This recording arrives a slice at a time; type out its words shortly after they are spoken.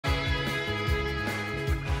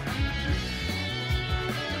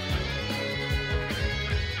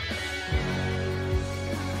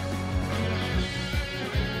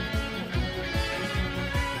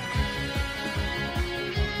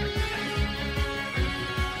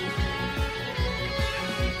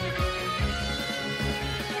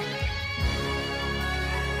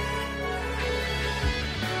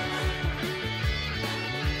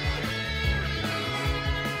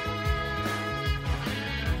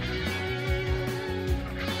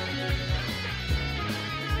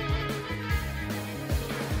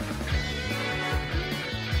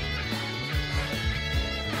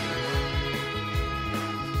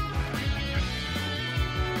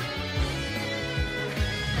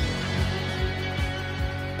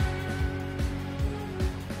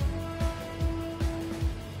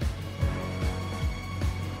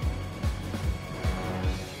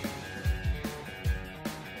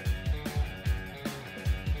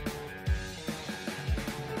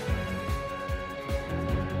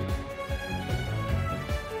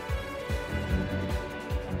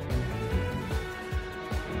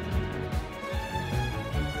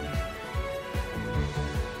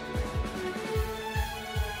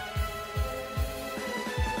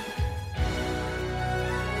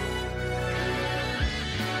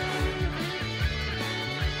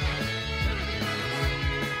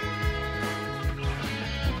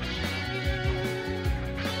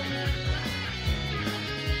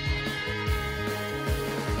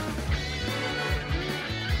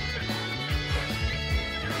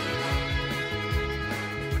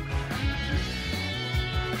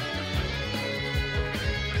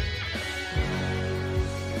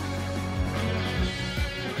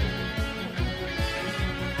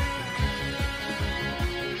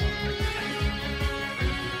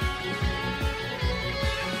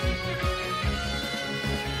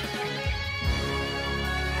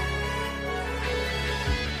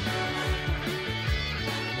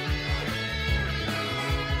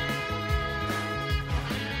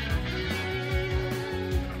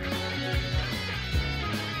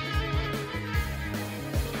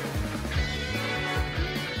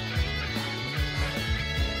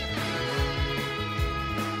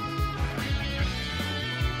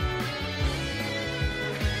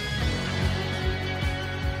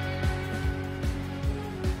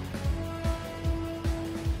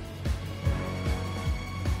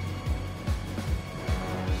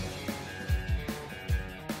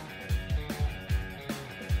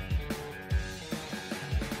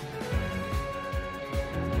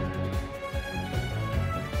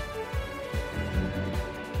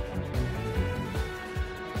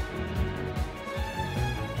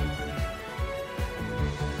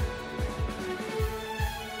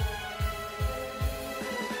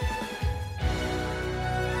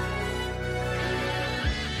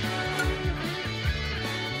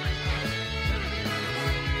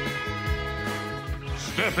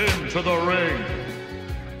Step into the ring.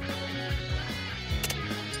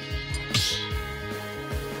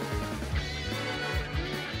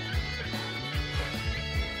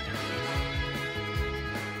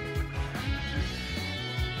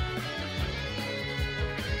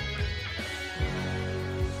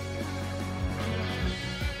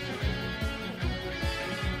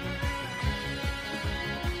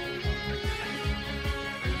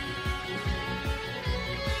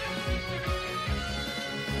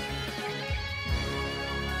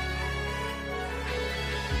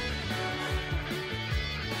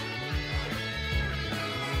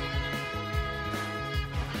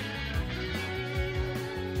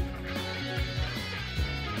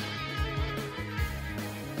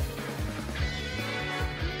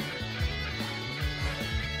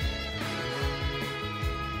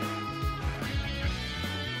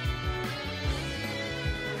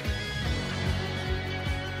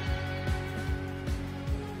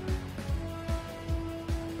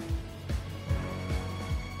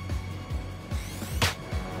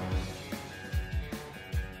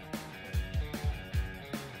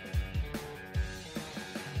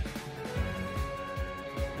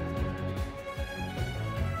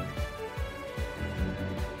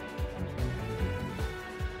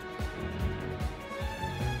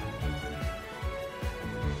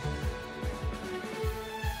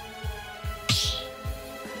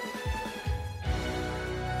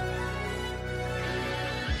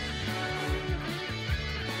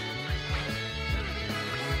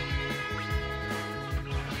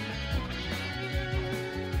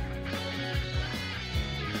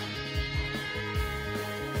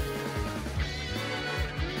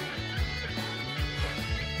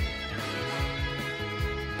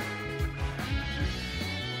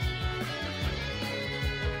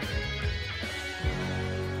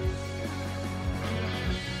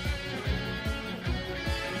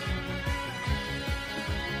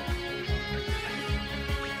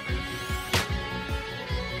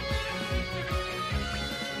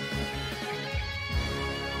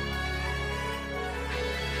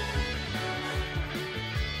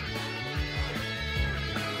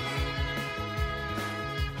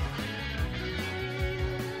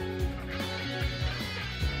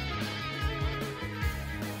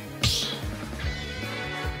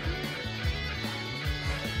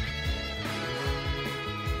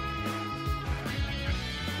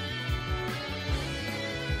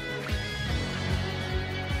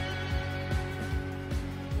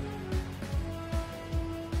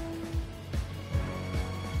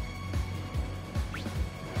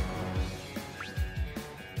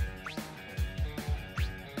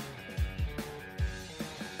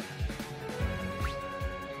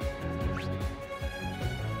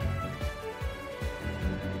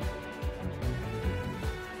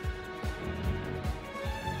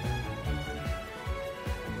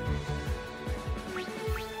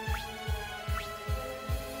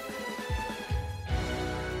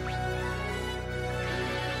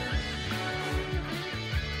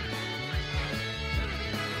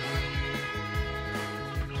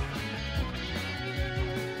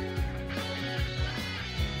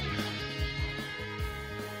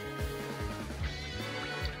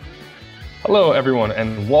 Hello, everyone,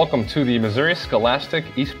 and welcome to the Missouri Scholastic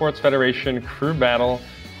Esports Federation Crew Battle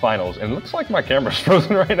Finals. And it looks like my camera's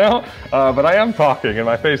frozen right now, but I am talking and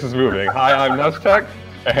my face is moving. Hi, I'm Nuztech,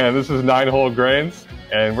 and this is 9 Whole Grains,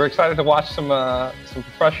 and we're excited to watch some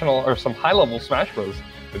professional or some high-level Smash Bros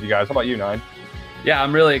with you guys. How about you, 9? Yeah,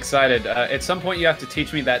 I'm really excited. At some point, you have to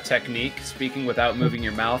teach me that technique, speaking without moving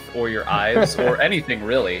your mouth or your eyes or anything,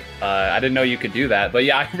 really. I didn't know you could do that, but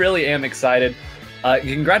yeah, I really am excited.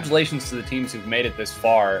 Congratulations to the teams who've made it this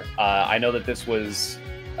far. I know that this was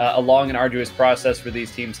a long and arduous process for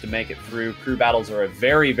these teams to make it through. Crew battles are a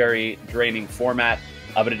very, very draining format,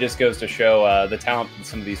 but it just goes to show the talent that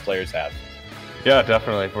some of these players have. Yeah,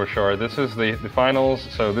 definitely, for sure. This is the finals,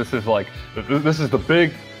 so this is like the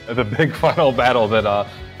big final battle that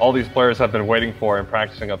all these players have been waiting for and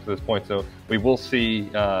practicing up to this point. So we will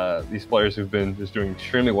see these players who've been just doing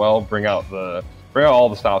extremely well bring out all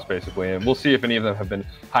the stops, basically, and we'll see if any of them have been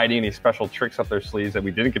hiding any special tricks up their sleeves that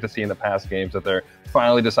we didn't get to see in the past games that they're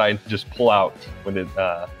finally deciding to just pull out when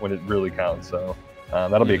it really counts. So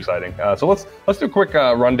that'll be exciting. So let's do a quick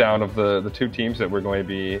rundown of the two teams that we're going to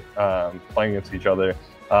be playing against each other.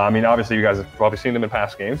 I mean, obviously, you guys have probably seen them in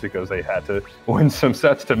past games because they had to win some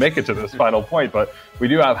sets to make it to this final point. But we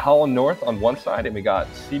do have Howell North on one side, and we got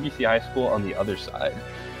CBC High School on the other side.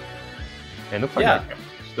 And it looks like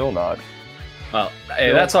still not. Well,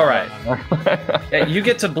 hey, that's all right. Yeah, you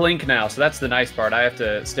get to blink now, so that's the nice part. I have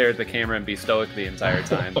to stare at the camera and be stoic the entire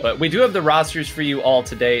time. But we do have the rosters for you all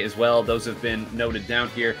today as well. Those have been noted down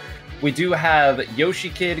here. We do have Yoshi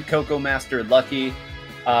Kid, Coco Master, Lucky,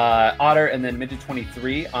 Otter, and then Midget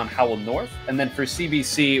 23 on Howell North. And then for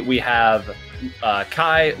CBC, we have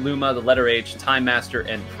Kai, Luma, the letter H, Time Master,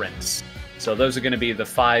 and Prince. So those are going to be the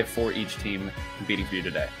 5 for each team competing for you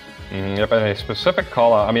today. Yep, and a specific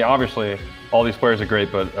call out. I mean, obviously, all these players are great,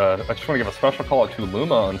 but I just want to give a special call out to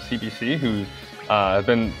Luma on CBC, who's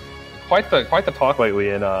been quite the talk lately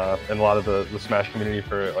in a lot of the Smash community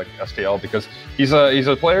for like STL, because he's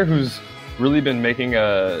a player who's really been making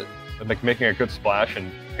a good splash and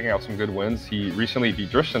picking out some good wins. He recently beat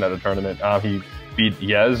Dristan at a tournament. He beat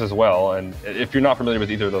Yez as well. And if you're not familiar with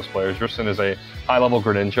either of those players, Dristan is a high-level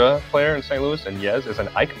Greninja player in St. Louis, and Yez is an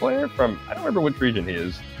Ike player from, I don't remember which region he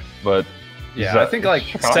is, but yeah, I think like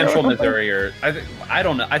Central Missouri, or I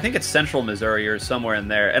don't know. I think it's Central Missouri or somewhere in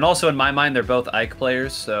there. And also in my mind, they're both Ike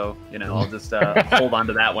players, so you know I'll just hold on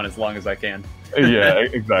to that one as long as I can. Yeah,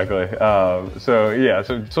 exactly.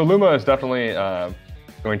 So Luma is definitely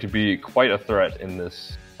going to be quite a threat in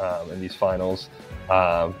these finals.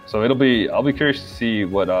 So I'll be curious to see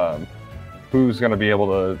what who's going to be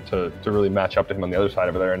able to really match up to him on the other side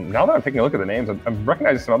over there. And now that I'm taking a look at the names, I'm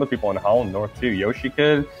recognizing some other people in Howell North too. Yoshi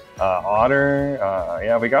Kid, Otter.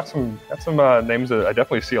 Yeah, we got some names that I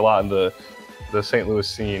definitely see a lot in the St. Louis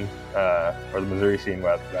scene, or the Missouri scene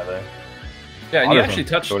rather. Yeah, and you actually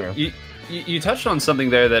touched. You touched on something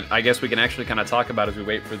there that I guess we can actually kind of talk about as we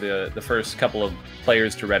wait for the first couple of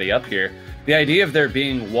players to ready up here. The idea of there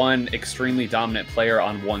being one extremely dominant player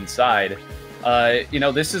on one side. You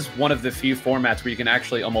know, this is one of the few formats where you can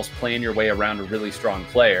actually almost plan your way around a really strong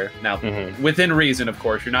player. Now, within reason, of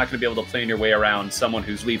course, you're not going to be able to plan your way around someone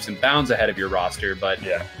who's leaps and bounds ahead of your roster. But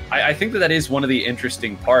yeah, I think that is one of the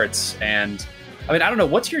interesting parts. And I mean, I don't know,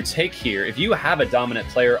 what's your take here? If you have a dominant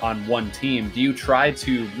player on one team, do you try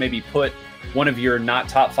to maybe put one of your not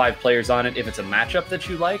top 5 players on it if it's a matchup that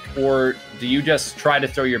you like? Or do you just try to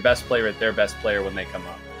throw your best player at their best player when they come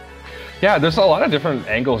up? Yeah, there's a lot of different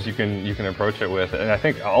angles you can approach it with, and I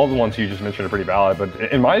think all the ones you just mentioned are pretty valid.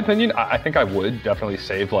 But in my opinion, I think I would definitely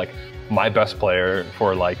save like my best player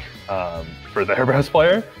for like for their best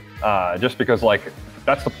player, just because like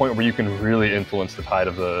that's the point where you can really influence the tide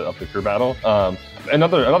of the crew battle.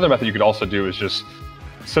 Another method you could also do is just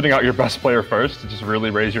sitting out your best player first to just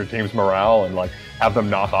really raise your team's morale and like have them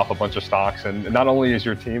knock off a bunch of stocks. And not only is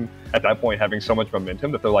your team at that point having so much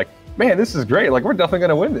momentum that they're like, man, this is great, like we're definitely going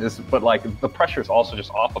to win this, but like the pressure is also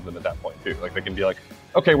just off of them at that point too. Like they can be like,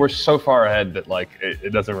 okay, we're so far ahead that like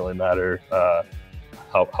it doesn't really matter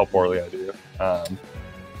how poorly I do.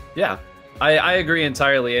 Yeah, I agree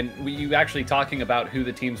entirely. And you actually talking about who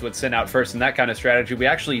the teams would send out first and that kind of strategy, we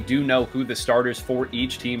actually do know who the starters for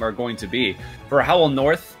each team are going to be. For Howell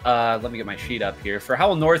North, let me get my sheet up here. For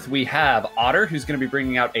Howell North, we have Otter, who's going to be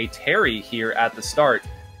bringing out a Terry here at the start.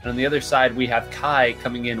 And on the other side, we have Kai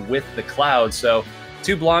coming in with the Cloud. So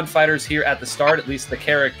 2 blonde fighters here at the start, at least the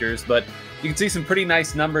characters. But you can see some pretty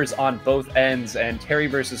nice numbers on both ends. And Terry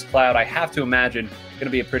versus Cloud, I have to imagine, going to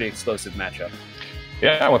be a pretty explosive matchup.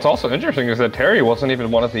 Yeah, what's also interesting is that Terry wasn't even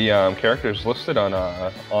one of the characters listed on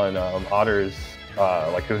Otter's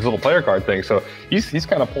like his little player card thing. So he's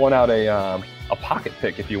kind of pulling out a pocket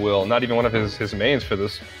pick, if you will, not even one of his mains for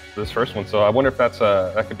this first one. So I wonder if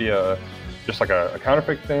that could be just like a counter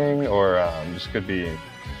pick thing, or just could be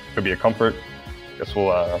a comfort. Guess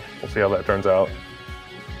we'll see how that turns out.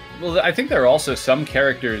 Well, I think there are also some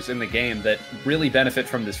characters in the game that really benefit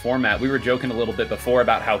from this format. We were joking a little bit before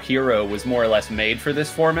about how Hero was more or less made for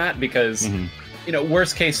this format because, you know,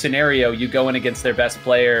 worst case scenario, you go in against their best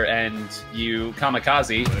player and you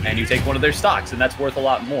kamikaze and you take one of their stocks, and that's worth a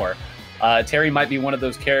lot more. Terry might be one of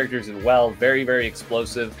those characters as well. Very, very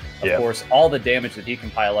explosive. Of course, all the damage that he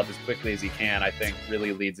can pile up as quickly as he can, I think,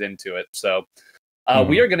 really leads into it. So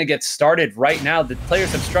we are going to get started right now. The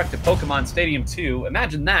players have struck to Pokemon Stadium 2.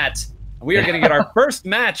 Imagine that. We are going to get our first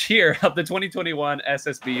match here of the 2021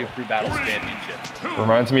 SSBU Crew Battles Championship.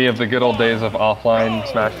 Reminds me of the good old days of offline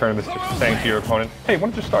Smash tournaments, just saying to your opponent, hey, why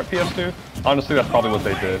don't you start PS2? Honestly, that's probably what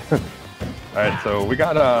they did. All right, so we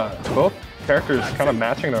got both characters kind of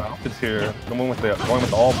matching their outfits here. Going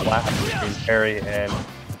with all black between Terry and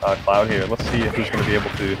Cloud here. Let's see if he's going to be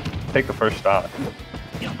able to take the first shot.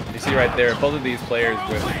 You see right there, both of these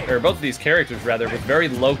characters rather, with very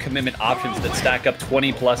low commitment options that stack up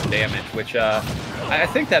 20+ damage, which I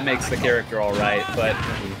think that makes the character all right. But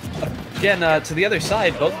again, to the other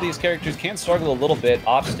side, both of these characters can struggle a little bit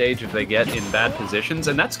off stage if they get in bad positions,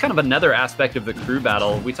 and that's kind of another aspect of the crew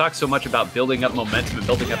battle. We talk so much about building up momentum and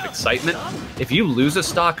building up excitement. If you lose a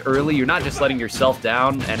stock early, you're not just letting yourself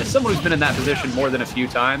down, and as someone who's been in that position more than a few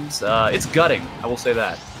times, it's gutting, I will say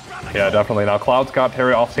that. Yeah, definitely. Now, Cloud's got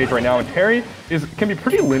Terry off stage right now, and Terry can be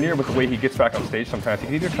pretty linear with the way he gets back on stage sometimes. He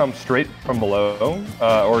can either come straight from below,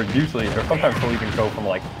 or sometimes he'll even go from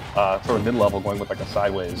like sort of mid-level, going with like a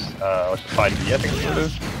sideways, like a side B, I think it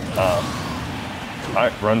is.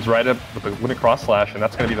 Kai runs right up with a winning cross slash, and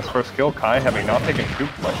that's going to be the first kill. Kai having not taken too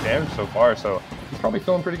much damage so far, so he's probably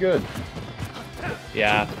feeling pretty good.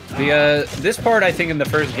 Yeah, this part, I think, in the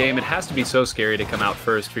first game, it has to be so scary to come out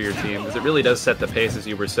first for your team, because it really does set the pace, as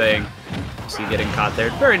you were saying. See, getting caught there.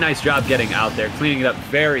 Very nice job getting out there, cleaning it up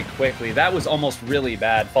very quickly. That was almost really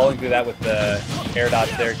bad. Falling through that with the air dodge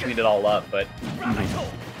there, cleaned it all up, but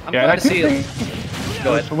I'm glad to see it.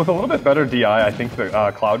 Go ahead. With a little bit better DI, I think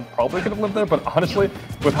that Cloud probably could have lived there, but honestly,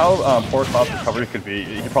 with how poor Cloud's recovery could be,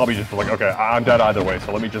 he probably just was like, okay, I'm dead either way,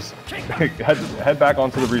 so let me just head back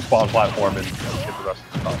onto the respawn platform and get the rest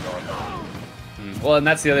of the stock going. Well, and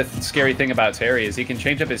that's the other scary thing about Terry, is he can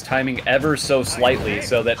change up his timing ever so slightly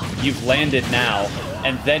so that you've landed now,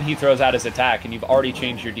 and then he throws out his attack, and you've already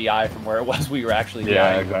changed your DI from where it was we were actually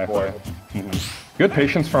DIing before. Good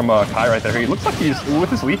patience from Kai right there. He looks like with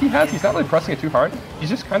his lead he has, he's not really pressing it too hard. He's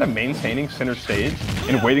just kind of maintaining center stage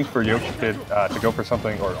and waiting for Yoshi Kid to go for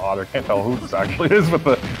something, or Otter. Can't tell who this actually is with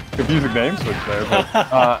the confusing name switch there.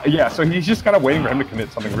 But yeah, so he's just kind of waiting for him to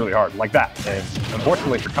commit something really hard, like that. And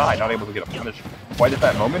unfortunately for Kai, not able to get a punish quite at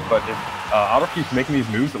that moment. But if Otter keeps making these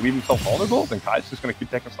moves that leave himself vulnerable, then Kai's just going to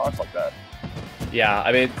keep taking stocks like that. Yeah,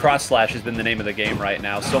 I mean, Cross Slash has been the name of the game right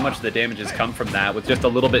now. So much of the damage has come from that, with just a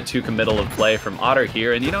little bit too committal of play from Otter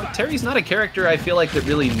here. And, you know, Terry's not a character I feel like that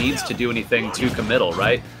really needs to do anything too committal,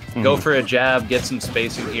 right? Go for a jab, get some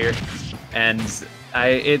spacing here, and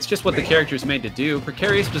it's just what the character's made to do.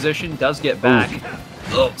 Precarious position, does get back.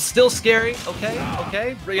 Oh, still scary. Okay,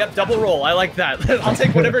 okay. Yep, double roll. I like that. I'll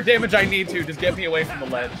take whatever damage I need to. Just get me away from the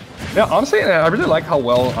ledge. Yeah, honestly, I really like how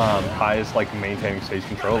well Kai is like maintaining stage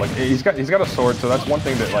control. Like he's got a sword, so that's one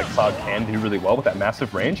thing that like Cloud can do really well with that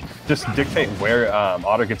massive range. Just dictate where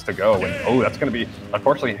Otter gets to go, and that's going to be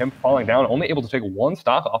unfortunately him falling down, only able to take one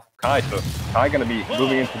stock off of Kai. So Kai going to be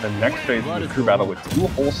moving into the next phase of the crew battle with 2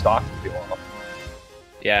 whole stocks to deal off.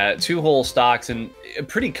 Yeah, 2 whole stocks, and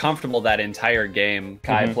pretty comfortable that entire game.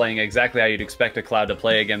 Kai playing exactly how you'd expect a Cloud to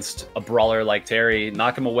play against a brawler like Terry.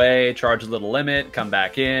 Knock him away, charge a little limit, come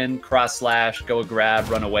back in, cross slash, go a grab,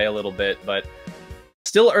 run away a little bit. But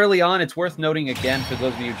still early on, it's worth noting again, for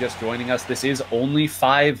those of you just joining us, this is only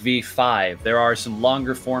 5v5. There are some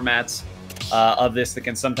longer formats of this that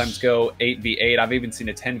can sometimes go 8v8. I've even seen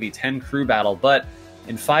a 10v10 crew battle, but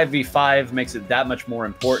in 5v5 makes it that much more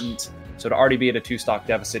important. So to already be at a 2-stock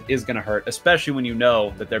deficit is going to hurt, especially when you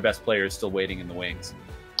know that their best player is still waiting in the wings.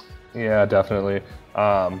 Yeah, definitely.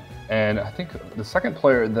 And I think the second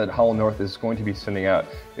player that Howell North is going to be sending out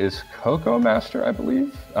is Coco Master, I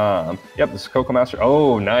believe. Yep, this is Coco Master.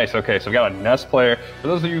 Oh, nice. Okay, so we got a Nest player. For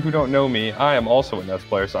those of you who don't know me, I am also a Nest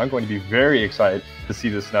player, so I'm going to be very excited to see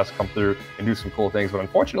this Nest come through and do some cool things. But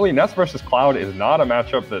unfortunately, Nest versus Cloud is not a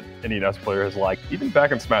matchup that any Nest player has liked, even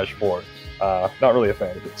back in Smash 4. Not really a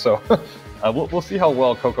fan of it. So we'll see how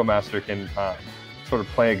well Coco Master can sort of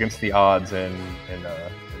play against the odds and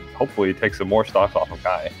hopefully take some more stocks off of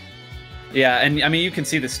Kai. Yeah, and I mean, you can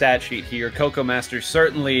see the stat sheet here. Coco Master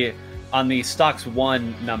certainly on the stocks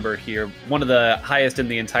 1 number here, one of the highest in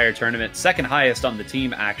the entire tournament, second highest on the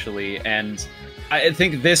team actually, and I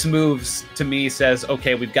think this moves to me says,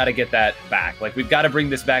 okay, we've got to get that back. Like, we've got to bring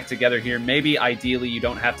this back together here. Maybe ideally you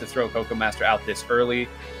don't have to throw Coco Master out this early,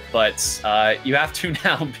 but you have to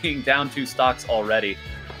now, being down 2 stocks already.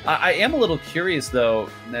 I am a little curious though,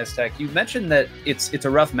 Neztec. You mentioned that it's a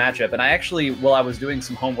rough matchup, and I actually, while I was doing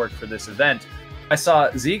some homework for this event, I saw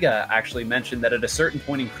Ziga actually mention that at a certain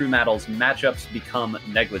point in crew battles, matchups become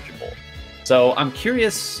negligible. So I'm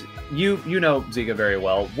curious, you know Ziga very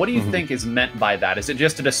well. What do you think is meant by that? Is it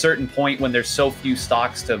just at a certain point when there's so few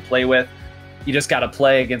stocks to play with, you just got to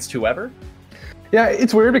play against whoever? Yeah,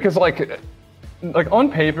 it's weird because like on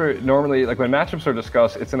paper, normally, like when matchups are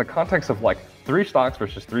discussed, it's in the context of like 3 stocks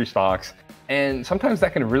versus 3 stocks. And sometimes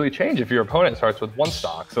that can really change if your opponent starts with 1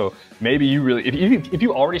 stock. So maybe you really, if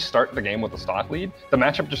you already start the game with a stock lead, the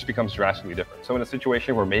matchup just becomes drastically different. So in a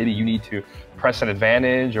situation where maybe you need to press an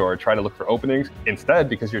advantage or try to look for openings, instead,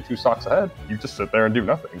 because you're 2 stocks ahead, you just sit there and do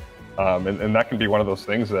nothing. And that can be one of those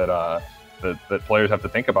things that that players have to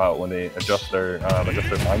think about when they adjust their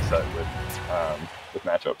mindset with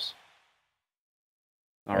matchups.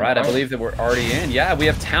 All right, I believe that we're already in. Yeah, we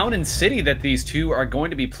have Town and City that these two are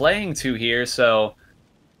going to be playing to here, so...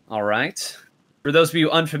 All right. For those of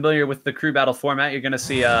you unfamiliar with the crew battle format, you're going to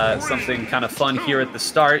see something kind of fun here at the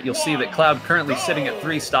start. You'll see that Cloud currently sitting at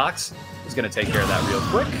 3 stocks. He's going to take care of that real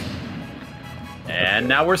quick. And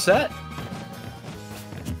now we're set.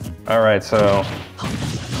 All right, so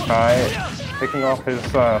Kai taking off his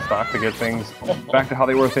stock to get things back to how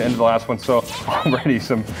they were at the end of the last one. So already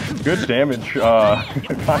some good damage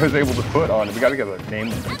Kai was able to put on it. We got to get a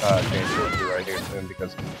name change to right here soon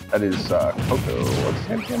because that is Coco. What's his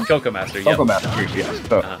name again? Coco Master. Coco Master. Yes.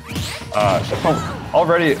 So, so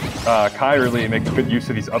already Kai really makes good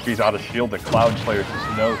use of these upbeats out of shield that Cloud players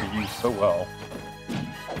just know to use so well.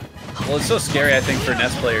 Well, it's so scary, I think, for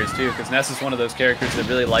Ness players, too, because Ness is one of those characters that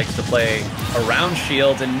really likes to play around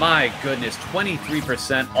shields, and my goodness,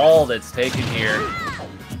 23% all that's taken here.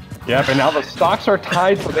 Yep, and now the stocks are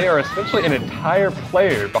tied, so they are essentially an entire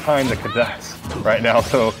player behind the cadets right now,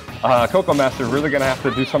 so Coco Master really going to have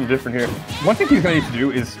to do something different here. One thing he's going to need to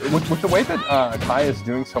do is, with the way that Kai is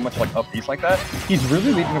doing so much like up-beats like that, he's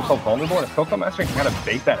really leaving himself vulnerable, and if Coco Master can kind of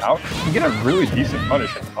bait that out, he can get a really decent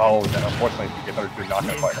punish. Oh, then unfortunately, the other two not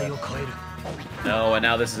going to fight him. No, and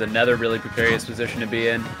now this is another really precarious position to be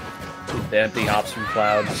in. The empty hops from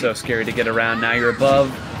Cloud, so scary to get around. Now you're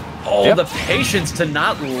above. Oh, yep. The patience to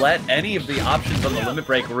not let any of the options on the limit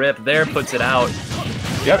break rip there puts it out.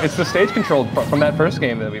 Yep, it's the stage control from that first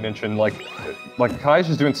game that we mentioned. Like Kai's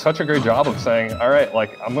just doing such a great job of saying, all right,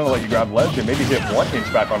 like, I'm going to let you grab ledge and maybe get 1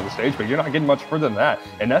 inch back onto the stage, but you're not getting much further than that.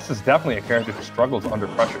 And Ness is definitely a character who struggles under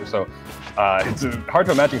pressure. So it's hard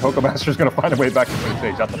to imagine Coco Master is going to find a way back to the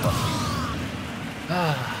stage. That's the fun.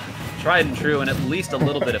 Tried and true, and at least a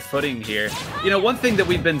little bit of footing here. You know, one thing that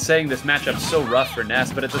we've been saying, this matchup's so rough for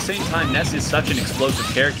Ness, but at the same time, Ness is such an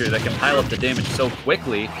explosive character that can pile up the damage so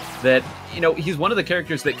quickly that, you know, he's one of the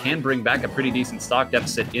characters that can bring back a pretty decent stock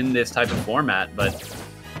deficit in this type of format, but,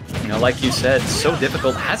 you know, like you said, so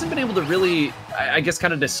difficult. Hasn't been able to really, I guess,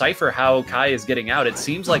 kind of decipher how Kai is getting out. It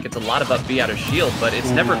seems like it's a lot of up B out of shield, but it's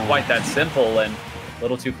never quite that simple, and a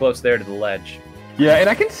little too close there to the ledge. Yeah, and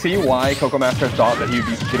I can see why Coco Master thought that he'd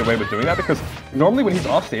get away with doing that, because normally when he's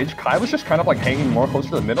off stage, Kai was just kind of like hanging more closer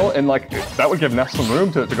to the middle, and like that would give Ness some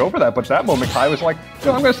room to go for that. But that moment, Kai was like,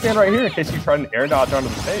 no, I'm going to stand right here in case you try an air dodge onto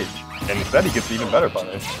the stage. And instead, he gets an even better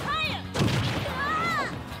punish.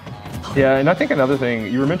 Yeah, and I think another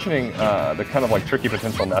thing, you were mentioning the kind of like tricky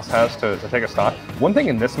potential Ness has to take a stock. One thing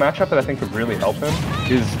in this matchup that I think could really help him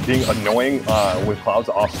is being annoying with Cloud's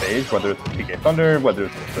off stage, whether it's PK Thunder, whether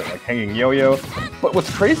it's the, like hanging yo-yo. But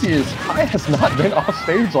what's crazy is Kai has not been off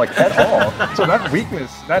stage like at all. So that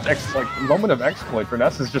weakness, that moment of exploit for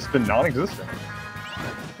Ness has just been non-existent.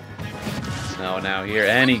 No, now here,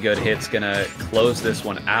 any good hit's gonna close this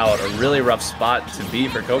one out. A really rough spot to be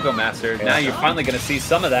for Coco Master. Yeah. Now you're finally gonna see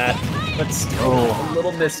some of that, but still a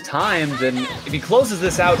little mistimed. And if he closes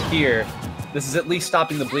this out here, this is at least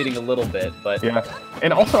stopping the bleeding a little bit. But yeah,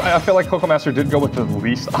 and also I feel like Coco Master did go with the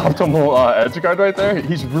least optimal edge guard right there.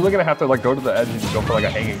 He's really gonna have to like go to the edge and go for like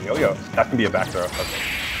a hanging yo-yo. That can be a back throw.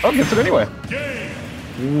 Oh, gets it anyway.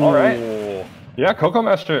 All right. Yeah, Coco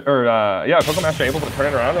Master, Coco Master able to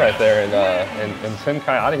turn it around right there and send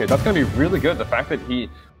Kai out of here. That's going to be really good. The fact that he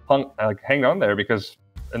hanged on there, because,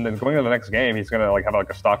 and then going to the next game, he's going to like have like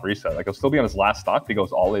a stock reset. Like he'll still be on his last stock, but he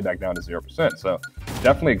goes all the way back down to 0%. So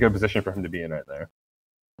definitely a good position for him to be in right there.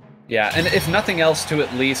 Yeah, and if nothing else, to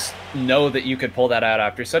at least know that you could pull that out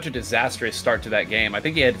after such a disastrous start to that game. I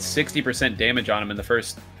think he had 60% damage on him in the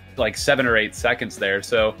first like 7 or 8 seconds there.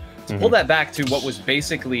 So to pull that back to what was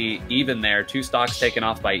basically even there, 2 stocks taken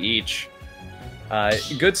off by each.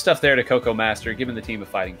 Good stuff there to Coco Master, giving the team a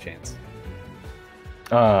fighting chance.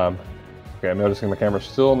 Okay, I'm noticing my camera's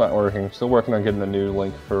still not working. Still working on getting the new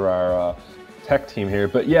link for our tech team here.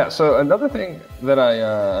 But yeah, so another thing that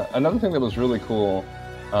that was really cool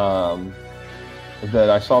that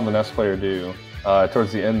I saw the Ness player do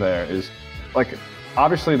towards the end there is like,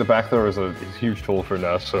 obviously, the back throw is a huge tool for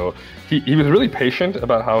Ness, so he was really patient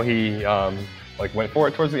about how he like went for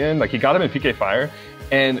it towards the end. Like he got him in PK Fire,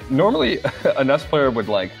 and normally a Ness player would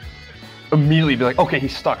like immediately be like, okay,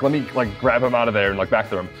 he's stuck. Let me like grab him out of there and like back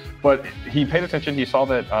throw him. But he paid attention. He saw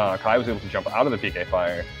that Kai was able to jump out of the PK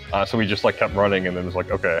Fire, so he just like kept running and then was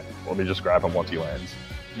like, okay, let me just grab him once he lands.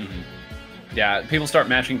 Yeah, people start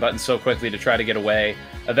mashing buttons so quickly to try to get away.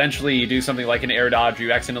 Eventually, you do something like an air dodge,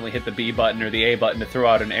 you accidentally hit the B button or the A button to throw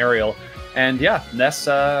out an aerial. And yeah, Ness,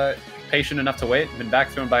 patient enough to wait, been back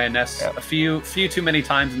thrown by a Ness a few too many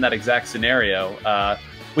times in that exact scenario.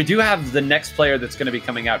 We do have the next player that's going to be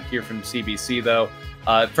coming out here from CBC, though.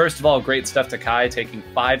 First of all, great stuff to Kai, taking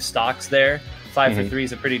 5 stocks there. 5 for 3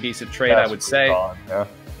 is a pretty decent trade, I would say. Yeah.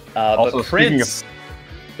 Also, but Prince...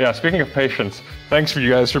 Speaking of patience, thanks for you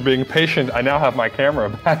guys for being patient. I now have my camera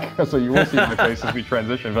back, so you will see my face as we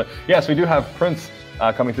transition. But yes, we do have Prince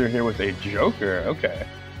coming through here with a Joker. Okay.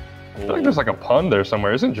 I feel like there's like a pun there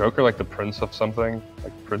somewhere. Isn't Joker like the Prince of something?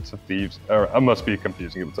 Like Prince of Thieves? Or I must be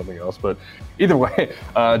confusing it with something else. But either way,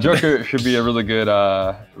 Joker should be a really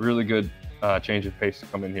good change of pace to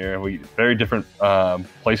come in here. Very different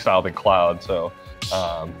play style than Cloud, so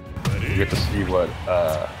we get to see what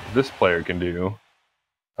this player can do.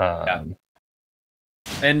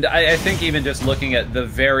 And I think even just looking at the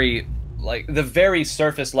very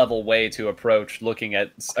surface level way to approach looking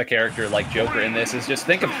at a character like Joker in this is just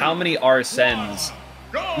think of how many Arsens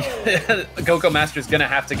Coco Master's gonna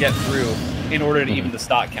have to get through in order to even the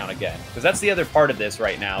stock count again. Because that's the other part of this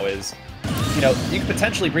right now is, you know, you could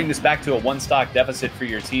potentially bring this back to a 1 stock deficit for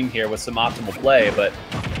your team here with some optimal play, but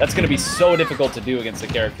that's going to be so difficult to do against a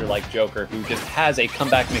character like Joker, who just has a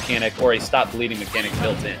comeback mechanic or a stop bleeding mechanic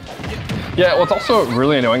built in. Yeah, what's also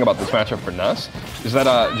really annoying about this matchup for Ness is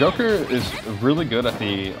that Joker is really good at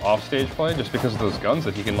the offstage play just because of those guns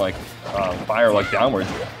that he can like fire like downwards.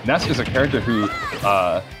 Ness is a character who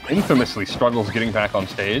infamously struggles getting back on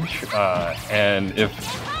stage, and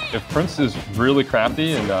if Prince is really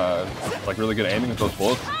crafty and like really good at aiming with those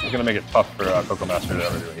bullets, it's gonna make it tough for Coco Master to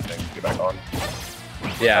ever do anything to get back on.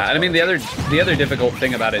 Yeah, and I mean the other difficult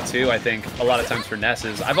thing about it too, I think a lot of times for Ness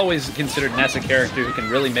is I've always considered Ness a character who can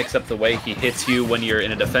really mix up the way he hits you when you're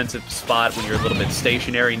in a defensive spot, when you're a little bit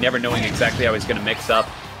stationary, never knowing exactly how he's going to mix up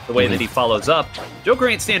the way that he follows up. Joker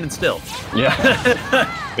ain't standing still. Yeah,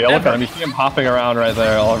 the elephant. You see him hopping around right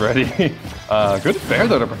there already. Good fair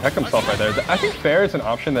though to protect himself right there. I think fair is an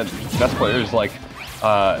option that Ness players like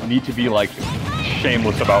need to be like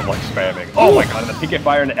shameless about like spamming. Oh my god, and the PK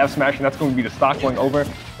fire and the F smash, and that's going to be the stock going over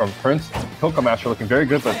from Prince. Coco Master looking very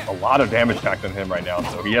good, but a lot of damage tacked on him right now,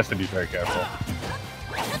 so he has to be very careful.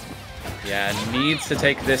 Yeah, needs to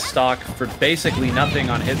take this stock for basically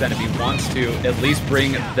nothing on his end if he wants to at least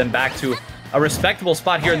bring them back to a respectable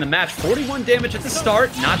spot here in the match. 41 damage at the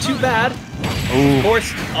start, not too bad. Ooh. Of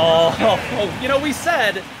course, you know, we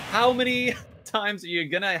said how many times are you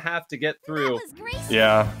gonna have to get through?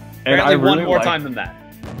 Yeah. And apparently one more time than that.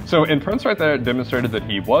 So in Prince right there demonstrated that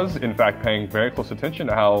he was in fact paying very close attention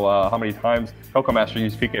to how many times Coco Master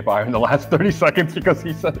used PK Fire in the last 30 seconds, because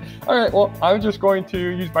he said, all right, well, I'm just going to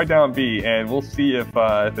use my down B and we'll see if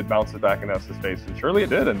it bounces back in S's face. And surely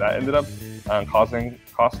it did, and that ended up costing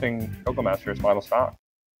Coco Master his final stock.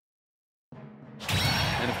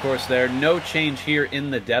 And of course, there no change here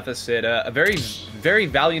in the deficit. A very, very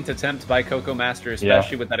valiant attempt by Coco Master,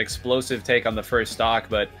 especially with that explosive take on the first stock.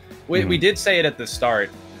 But we did say it at the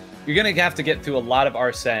start. You're going to have to get through a lot of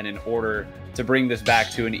Arsene in order to bring this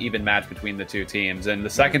back to an even match between the two teams. And the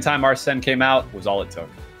second time Arsene came out was all it took.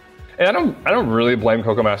 And I don't really blame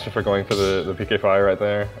Coco Master for going for the PK Fire right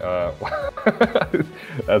there.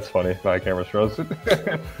 That's funny. My camera's frozen.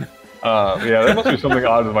 Yeah, there must be something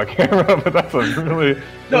odd with my camera, but that's a really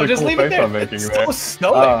just cool leave face it there. I'm making It's there. so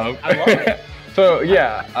stoic. I love it. So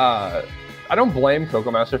yeah, I don't blame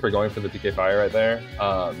Coco Master for going for the PK Fire right there,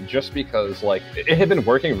 just because like it had been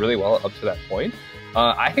working really well up to that point.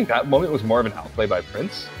 I think that moment was more of an outplay by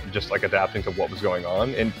Prince, just like adapting to what was going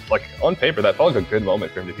on, and like on paper that felt like a good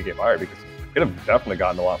moment for him to PK Fire because he could have definitely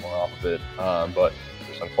gotten a lot more off of it, but it's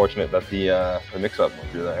just unfortunate that the mix-up went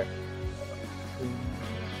through there.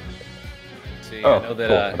 I know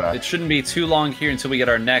that it shouldn't be too long here until we get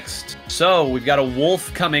our next. So we've got a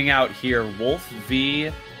Wolf coming out here. Wolf v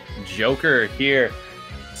Joker here.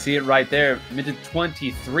 See it right there. Minute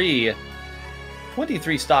 23.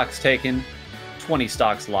 23 stocks taken. 20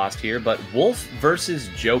 stocks lost here. But Wolf versus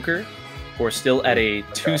Joker. We're still at a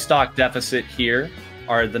 2-stock deficit here.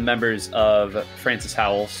 Are the members of Francis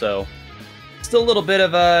Howell. So still a little bit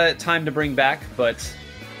of time to bring back, but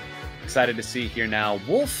excited to see here now.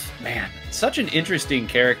 Wolf, man, such an interesting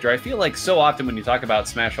character. I feel like so often when you talk about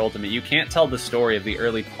Smash Ultimate, you can't tell the story of the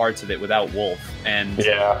early parts of it without Wolf. And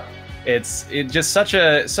yeah, it's just such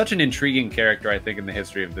an intriguing character, I think, in the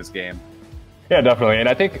history of this game. Yeah, definitely. And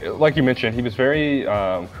I think, like you mentioned, he was very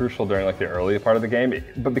crucial during like the early part of the game.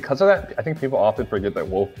 But because of that, I think people often forget that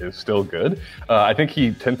Wolf is still good. I think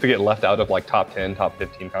he tends to get left out of like top 10, top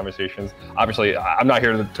 15 conversations. Obviously, I'm not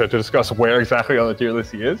here to discuss where exactly on the tier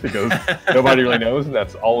list he is because nobody really knows. And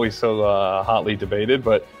that's always so hotly debated.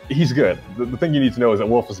 But he's good. The thing you need to know is that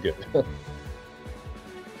Wolf is good.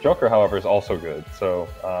 Joker, however, is also good. So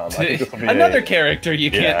I think this will be another character you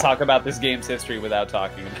can't talk about this game's history without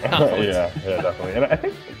talking about. Yeah, definitely. And I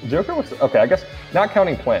think Joker was okay. I guess not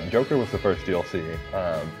counting Plant, Joker was the first DLC.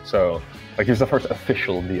 So like he was the first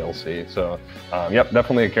official DLC. So yep,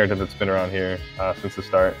 definitely a character that's been around here since the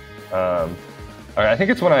start. All right, I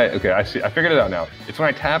think it's when I figured it out now. It's when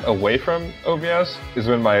I tap away from OBS is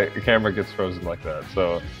when my camera gets frozen like that.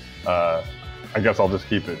 So I guess I'll just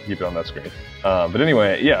keep it on that screen. But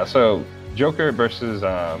anyway, yeah. So Joker versus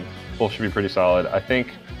Wolf should be pretty solid. I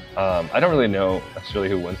think I don't really know necessarily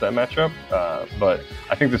who wins that matchup, but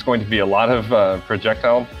I think there's going to be a lot of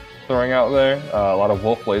projectile throwing out there, a lot of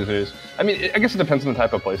Wolf lasers. I mean, I guess it depends on the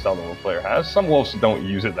type of playstyle the Wolf player has. Some Wolves don't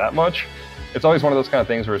use it that much. It's always one of those kind of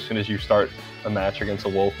things where as soon as you start a match against a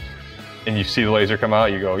Wolf and you see the laser come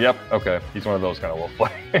out, you go, "Yep, okay, he's one of those kind of Wolf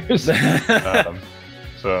players."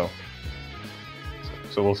 So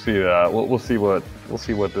we'll see. We'll see what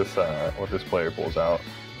this player pulls out.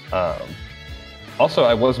 Also,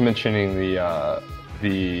 I was mentioning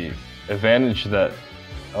the advantage that.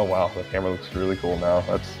 Oh wow, the camera looks really cool now.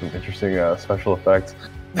 That's some interesting special effects.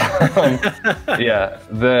 Yeah,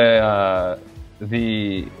 the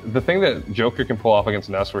thing that Joker can pull off against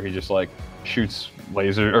Ness, where he just like shoots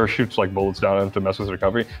like bullets down him to mess with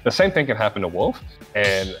recovery. The same thing can happen to Wolf,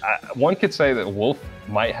 and one could say that Wolf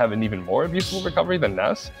might have an even more abusable recovery than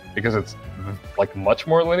Ness because it's like much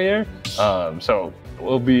more linear. So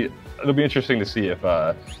it'll be interesting to see if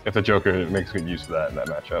the Joker makes good use of that in that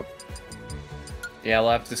matchup. Yeah,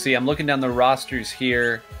 we'll have to see. I'm looking down the rosters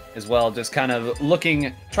here as well, just kind of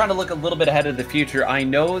trying to look a little bit ahead of the future. I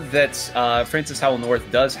know that Francis Howell North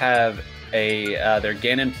does have their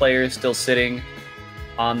Ganon players still sitting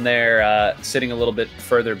on there, sitting a little bit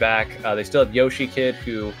further back. They still have Yoshi Kid,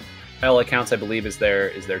 who, by all accounts, I believe is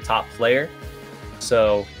their top player.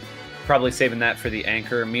 So probably saving that for the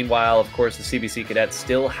anchor. Meanwhile, of course, the CBC cadets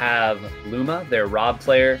still have Luma, their Rob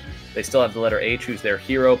player. They still have the letter H, who's their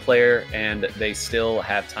hero player, and they still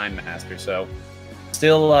have Time Master. So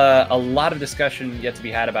still a lot of discussion yet to be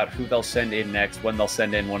had about who they'll send in next, when they'll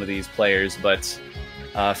send in one of these players. But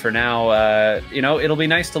for now, it'll be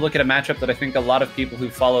nice to look at a matchup that I think a lot of people who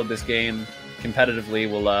followed this game competitivher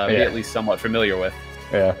will be at least somewhat familiar with.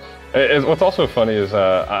 Yeah. What's also funny is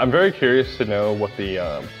I'm very curious to know what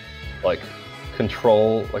the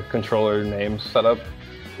controller name setup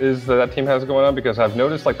is that team has going on, because I've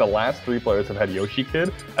noticed like the last 3 players have had Yoshi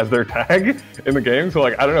Kid as their tag in the game. So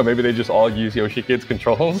like I don't know, maybe they just all use Yoshi Kid's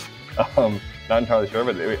controls. Not entirely sure,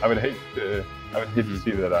 but I would hate to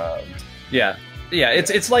see that. Yeah,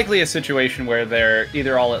 it's likely a situation where they're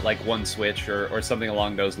either all at like one switch or something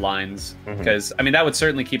along those lines. Because I mean that would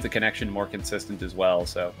certainly keep the connection more consistent as well.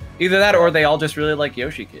 So either that or they all just really like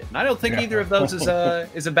Yoshi Kid. And I don't think either of those is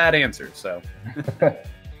a bad answer. So.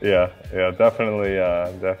 Yeah, definitely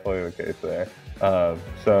the case there.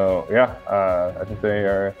 So yeah, I think they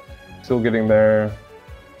are still getting their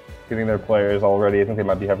players already. I think they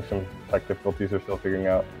might be having some tech difficulties they're still figuring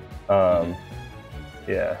out.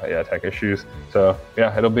 Yeah, tech issues. So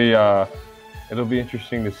yeah, it'll be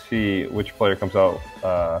interesting to see which player comes out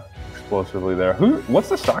explosively there. What's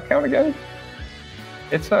the stock count again?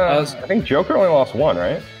 It's I think Joker only lost 1,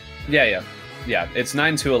 right? Yeah. It's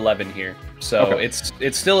 9-11 here. So okay. It's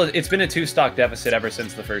been a 2-stock deficit ever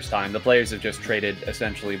since the first time. The players have just traded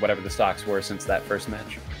essentially whatever the stocks were since that first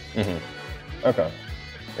match. Okay.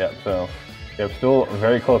 Yeah. So still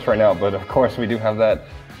very close right now, but of course we do have that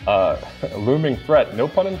looming threat, no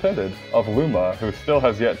pun intended, of Luma, who still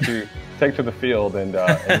has yet to take to the field and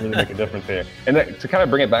really make a difference here. And to kind of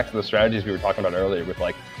bring it back to the strategies we were talking about earlier with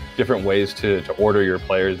like different ways to order your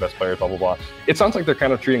players, best players, blah, blah, blah. It sounds like they're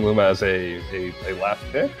kind of treating Luma as a last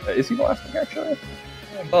pick. Is he the last pick, actually?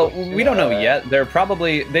 Well, we don't know yet. They're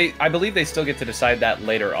probably I believe they still get to decide that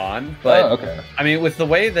later on. But okay. I mean, with the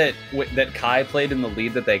way that Kai played in the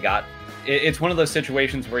lead that they got, it's one of those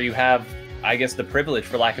situations where you have, I guess, the privilege,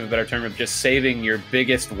 for lack of a better term, of just saving your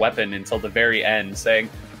biggest weapon until the very end, saying,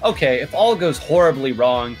 okay, if all goes horribly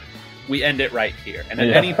wrong, we end it right here. And at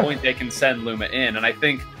any point, they can send Luma in. And I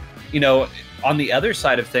think, on the other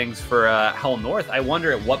side of things for Howell North, I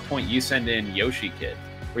wonder at what point you send in Yoshi Kid,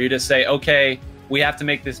 where you just say, okay, we have to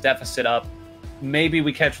make this deficit up. Maybe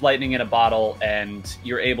we catch lightning in a bottle and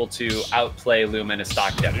you're able to outplay Luma in a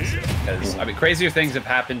stock deficit. Because, I mean, crazier things have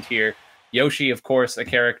happened here. Yoshi, of course, a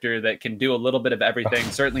character that can do a little bit of everything,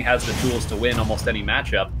 certainly has the tools to win almost any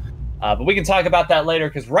matchup. But we can talk about that later,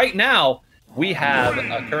 because right now we have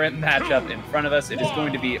a current matchup in front of us. It is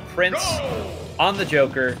going to be Prince on the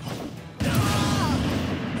Joker.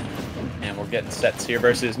 And we're getting sets here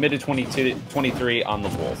versus Mid-23 on the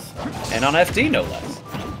Wolf. And on FD, no less.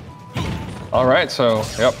 All right, so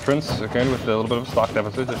yep, Prince again with a little bit of a stock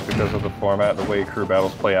deficit just because of the format, the way crew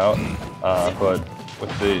battles play out. But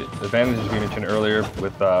with the advantages we mentioned earlier,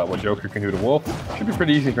 with what Joker can do to Wolf, should be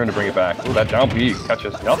pretty easy for him to bring it back. Ooh, that down B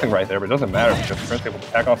catches nothing right there, but it doesn't matter because Prince able to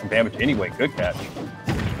tack on some damage anyway. Good catch.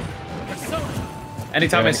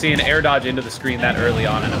 Anytime I see an air dodge into the screen that early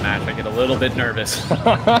on in a match, I get a little bit nervous.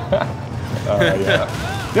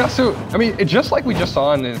 Yeah, so, I mean, just like we just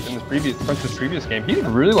saw in Prince's previous game, he's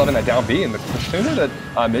really loving that down B, and the sooner that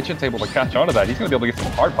Midget's able to catch onto that, he's going to be able to get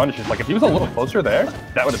some hard punishes. Like, if he was a little closer there,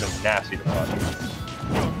 that would have been nasty to punish.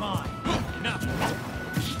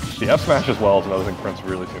 The F smash as well is another thing Prince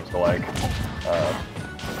really seems to like.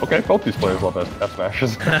 Okay, both these players love F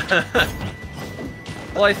smashes.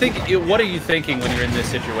 Well, I think, what are you thinking when you're in this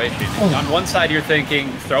situation? On one side, you're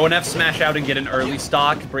thinking, throw an F smash out and get an early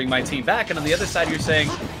stock, bring my team back. And on the other side, you're saying,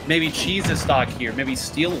 maybe cheese a stock here, maybe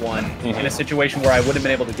steal one in a situation where I wouldn't have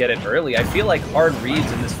been able to get it early. I feel like hard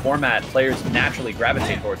reads in this format, players naturally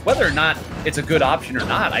gravitate towards. Whether or not it's a good option or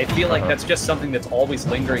not, I feel like that's just something that's always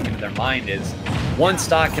lingering in their mind is, one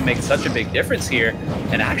stock can make such a big difference here.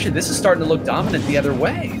 And actually, this is starting to look dominant the other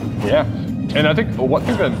way. Yeah, and I think one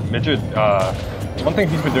thing that Midget, one thing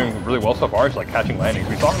he's been doing really well so far is like catching landings.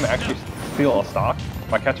 We saw him actually steal a stock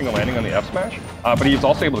by catching a landing on the F smash, but he's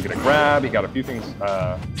also able to get a grab. He got a few things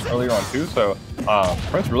earlier on too. So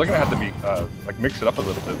Prince really gonna have to be like mix it up a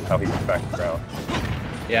little bit with how he gets back to the ground.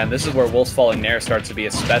 Yeah, and this is where Wolf's Falling Nair starts to be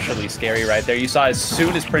especially scary right there. You saw as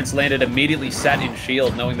soon as Prince landed, immediately set in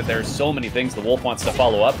shield, knowing that there are so many things the Wolf wants to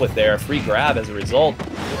follow up with there. A free grab as a result.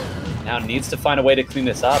 Now needs to find a way to clean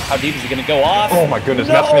this up. How deep is he going to go off? Oh my goodness,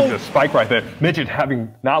 no! That's making a spike right there. Midget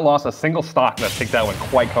having not lost a single stock, that take that one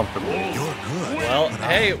quite comfortably. Well,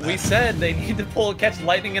 hey, we said they need to catch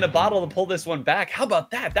lightning in a bottle to pull this one back. How about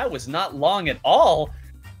that? That was not long at all.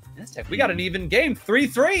 We got an even game,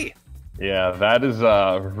 3-3. Yeah, that is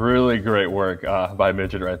really great work by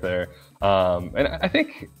Midget right there. And I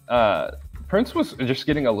think Prince was just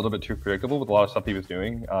getting a little bit too predictable with a lot of stuff he was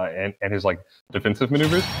doing and his like defensive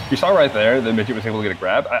maneuvers. You saw right there that Midget was able to get a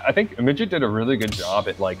grab. I think Midget did a really good job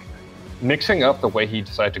at like mixing up the way he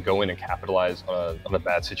decided to go in and capitalize on a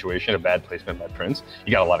bad situation, a bad placement by Prince.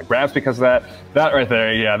 He got a lot of grabs because of that. That right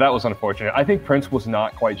there, yeah, that was unfortunate. I think Prince was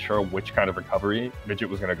not quite sure which kind of recovery Midget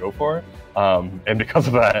was going to go for. And because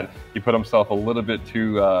of that, he put himself a little bit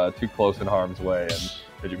too close in harm's way, and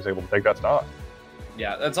Midget was able to take that stock.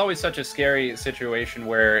 Yeah, that's always such a scary situation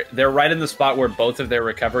where they're right in the spot where both of their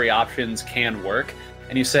recovery options can work.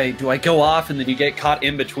 And you say, do I go off? And then you get caught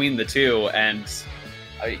in between the two. And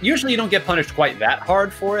usually you don't get punished quite that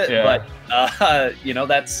hard for it. Yeah. But, you know,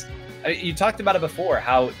 you talked about it before,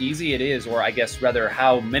 how easy it is, or I guess rather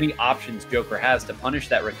how many options Joker has to punish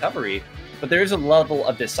that recovery. But there is a level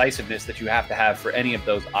of decisiveness that you have to have for any of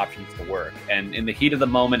those options to work. And in the heat of the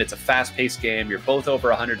moment, it's a fast-paced game. You're both over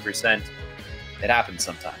 100%. It happens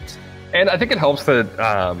sometimes. And I think it helps that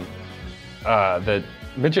that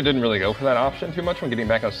Midget didn't really go for that option too much when getting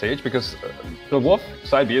back on stage, because the Wolf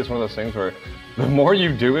side B is one of those things where the more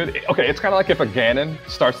you do it, okay, it's kind of like if a Ganon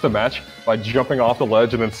starts the match by jumping off the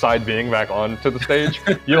ledge and then side Bing back onto the stage,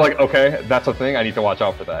 you're like, okay, that's a thing, I need to watch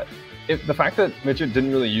out for that. The fact that Midget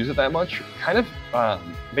didn't really use it that much kind of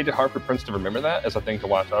made it hard for Prince to remember that as a thing to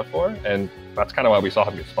watch out for, and that's kind of why we saw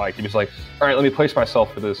him get spiked. He was like, all right, let me place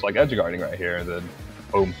myself for this like edge guarding right here, and then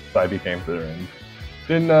boom, side B came through, and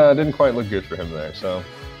didn't quite look good for him there. So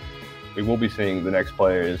we will be seeing the next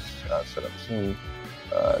players set up soon.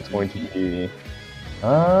 It's going to be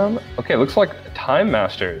okay, looks like Time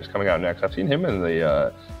Master is coming out next. I've seen him in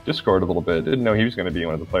the Discord a little bit. Didn't know he was going to be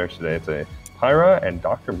one of the players today. It's a Pyra and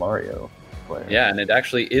Dr. Mario player. Yeah, and it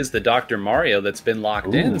actually is the Dr. Mario that's been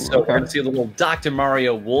locked in. So we're going to see a little Dr.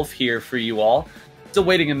 Mario Wolf here for you all. Still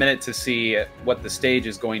waiting a minute to see what the stage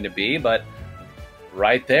is going to be, but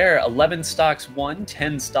right there, 11 stocks won,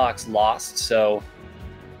 10 stocks lost. So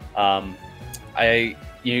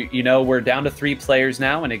you know, we're down to 3 players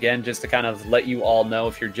now. And again, just to kind of let you all know,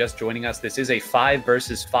 if you're just joining us, this is a 5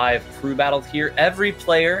 versus 5 crew battle here. Every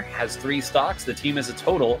player has 3 stocks. The team is a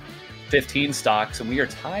total 15 stocks, and we are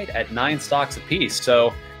tied at 9 stocks apiece.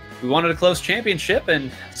 So we wanted a close championship,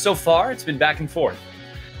 and so far it's been back and forth.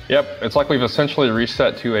 Yep, it's like we've essentially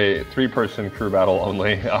reset to a 3-person crew battle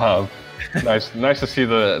only. Nice to see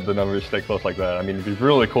the numbers stay close like that. I mean, it'd be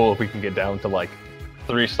really cool if we can get down to like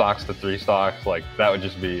 3 stocks to 3 stocks. Like, that would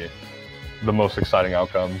just be the most exciting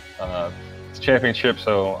outcome. It's a championship,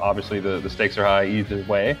 so obviously the stakes are high either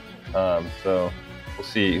way. So we'll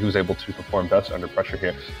see who's able to perform best under pressure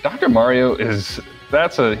here. Dr. Mario he's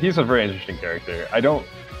a very interesting character.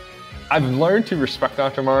 I've learned to respect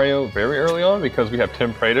Dr. Mario very early on because we have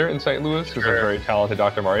Tim Prater in St. Louis, who's a very talented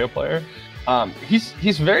Dr. Mario player.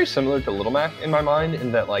 He's very similar to Little Mac in my mind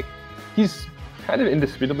in that like he's kind of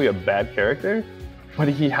indisputably a bad character, but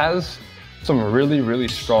he has some really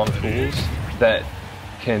strong tools that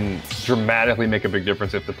can dramatically make a big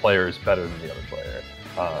difference if the player is better than the other player.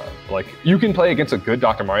 Like you can play against a good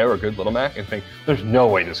Dr. Mario or a good Little Mac and think there's no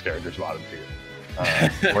way this character's bottom tier.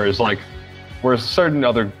 Whereas certain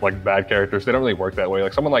other like bad characters, they don't really work that way.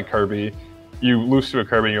 Like someone like Kirby, you lose to a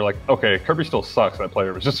Kirby and you're like, okay, Kirby still sucks. That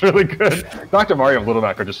player was just really good. Dr. Mario and Little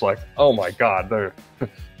Mac are just like, oh my god,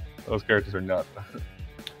 those characters are nuts.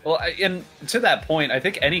 Well, and to that point, I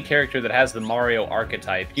think any character that has the Mario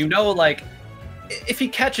archetype, like, if he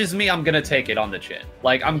catches me, I'm going to take it on the chin.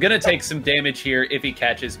 Like, I'm going to take some damage here if he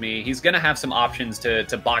catches me. He's going to have some options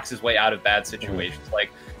to box his way out of bad situations.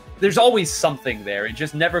 Like, there's always something there. It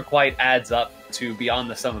just never quite adds up to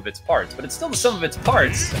beyond the sum of its parts. But it's still the sum of its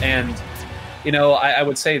parts. And, I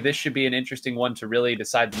would say this should be an interesting one to really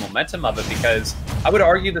decide the momentum of it, because I would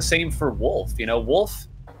argue the same for Wolf. Wolf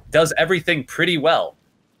does everything pretty well.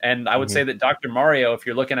 And I would say that Dr. Mario, if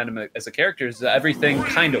you're looking at him as a character, is everything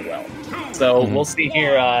kind of well. So we'll see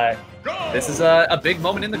here. This is a big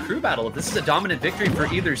moment in the crew battle. If this is a dominant victory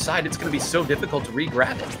for either side, it's going to be so difficult to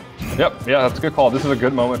re-grab it. Yep, yeah, that's a good call. This is a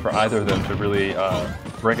good moment for either of them to really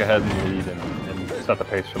break ahead in the lead and set the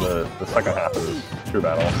pace for the second half of this crew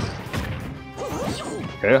battle.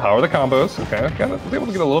 Okay, how are the combos? Okay, I was able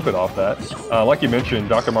to get a little bit off that. Like you mentioned,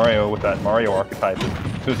 Dr. Mario with that Mario archetype,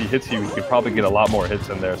 as soon as he hits you, he can probably get a lot more hits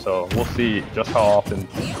in there. So we'll see just how often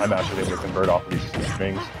I'm actually able to convert off these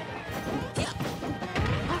strings.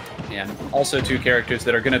 And also two characters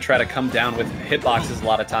that are going to try to come down with hitboxes a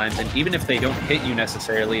lot of times, and even if they don't hit you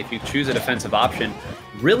necessarily, if you choose a defensive option,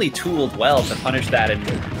 really tooled well to punish that. And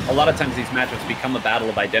a lot of times these matchups become a battle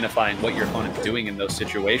of identifying what your opponent's doing in those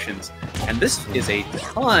situations. And this is a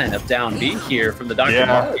ton of down B here from the Dr.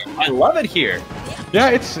 Mario. I love it here. Yeah,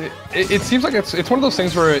 it seems like it's one of those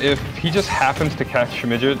things where if he just happens to catch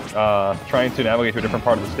Midget trying to navigate to a different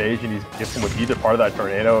part of the stage and he gets him with either part of that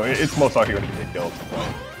tornado, it's most likely going to get killed.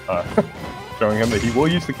 Showing him that he will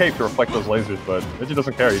use the cape to reflect those lasers, but Midget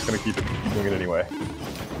doesn't care. He's going to keep doing it anyway.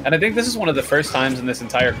 And I think this is one of the first times in this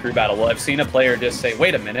entire crew battle where I've seen a player just say,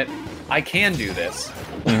 wait a minute, I can do this.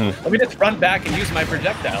 Let me just run back and use my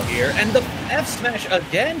projectile here. And the F smash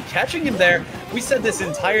again, catching him there. We said this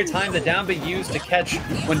entire time the down B used to catch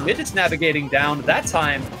when Midget's navigating down. That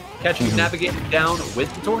time, catching navigating down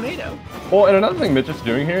with the tornado. Well, and another thing Midget's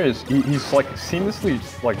doing here is he's like seamlessly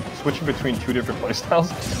like switching between two different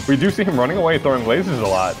playstyles. We do see him running away throwing lasers a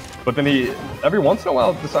lot, but then he every once in a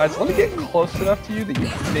while decides, let me get close enough to you that you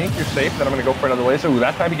think you're safe, then I'm going to go for another laser. Ooh,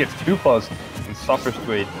 that time he gets too close and suffers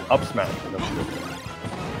to a up smash.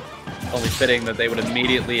 Only fitting that they would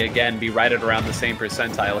immediately again be right at around the same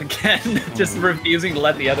percentile again, just refusing to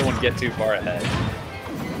let the other one get too far ahead.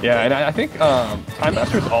 Yeah, and I think Time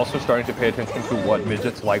Master is also starting to pay attention to what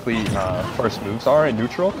Midget's likely first moves are in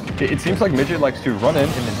neutral. It seems like Midget likes to run in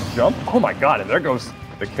and then jump. Oh my god, and there goes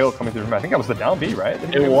the kill coming through from, I think that was the down B, right?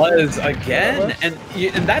 It was, again, and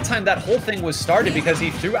that time that whole thing was started because he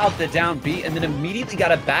threw out the down B and then immediately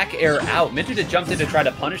got a back air out. Midget had jumped in to try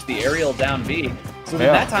to punish the aerial down B. So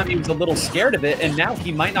then that time he was a little scared of it, and now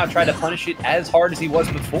he might not try to punish it as hard as he was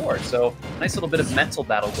before. So nice little bit of mental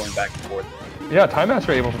battle going back and forth. Yeah, Time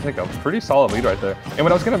Master able to take a pretty solid lead right there. And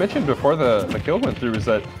what I was going to mention before the kill went through is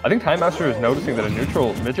that I think Time Master is noticing that a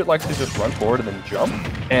neutral, Midget likes to just run forward and then jump.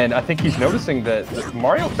 And I think he's noticing that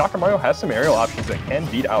Dr. Mario has some aerial options that can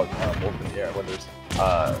beat out Wolf in the air, whether it's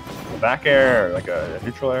a back air or like a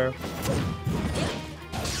neutral air.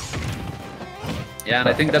 Yeah, and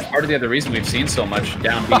I think that's part of the other reason we've seen so much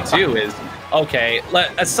down B too is, okay,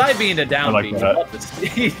 aside being a down B, you love to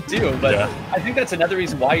see too, but I think that's another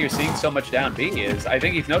reason why you're seeing so much down B is I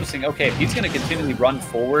think he's noticing, okay, if he's going to continually run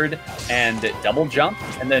forward and double jump,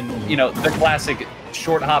 and then, the classic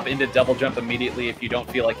short hop into double jump immediately if you don't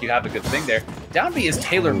feel like you have a good thing there, down B is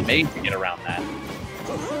tailor-made to get around that.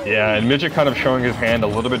 Yeah, and Midget kind of showing his hand a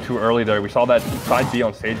little bit too early there. We saw that side B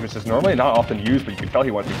on stage, which is normally not often used, but you can tell he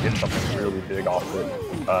wanted to get something really big off it.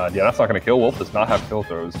 Yeah, that's not going to kill. Wolf does not have kill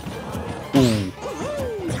throws. Ooh.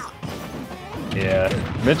 Yeah,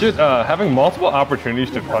 Midget having multiple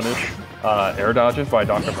opportunities to punish air dodges by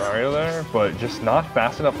Dr. Mario there, but just not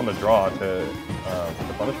fast enough on the draw to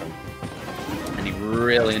punish him. And he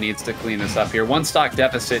really needs to clean this up here. One stock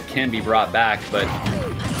deficit can be brought back, but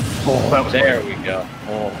there we go.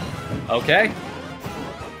 Okay.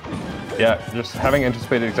 Yeah, just having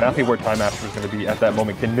anticipated exactly where Time Master was going to be at that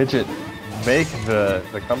moment. Can Midget make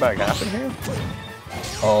the comeback happen here?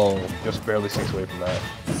 Oh, just barely sinks away from that.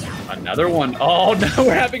 Another one. Oh no,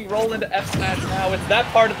 we're having roll into F smash now. It's that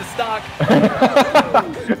part of the stock.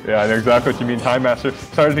 Yeah, I know exactly what you mean. Time Master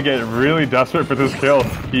started to get really desperate for this kill.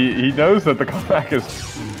 He knows that the comeback is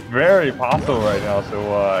very possible right now,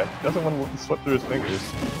 so he doesn't want to let it slip through his fingers.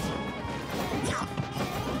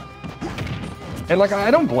 And like,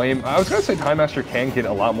 I don't blame, I was going to say Time Master can get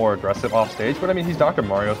a lot more aggressive off stage, but I mean, he's Dr.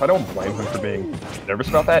 Mario, so I don't blame him for being nervous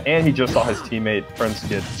about that. And he just saw his teammate Prince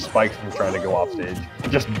get spiked from trying to go off stage,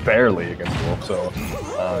 just barely against Wolf, so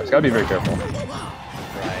he's got to be very careful.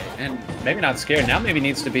 Right, and maybe not scared. Now maybe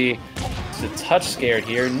needs to be a touch scared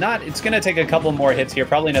here. Not, it's going to take a couple more hits here,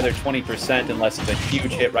 probably another 20% unless it's a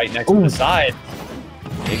huge hit right next to the side.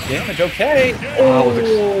 Big damage, okay. Oh,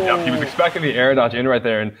 yep, he was expecting the air dodge in right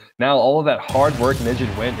there, and now all of that hard work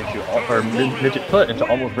Midget went into, or Midget put into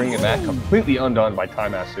almost bringing it back, completely undone by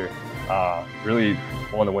Time Master. Really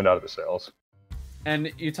pulling the wind out of the sails.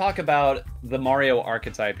 And you talk about the Mario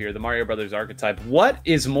archetype here, the Mario Brothers archetype. What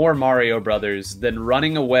is more Mario Brothers than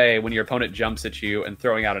running away when your opponent jumps at you and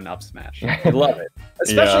throwing out an up smash? I love it.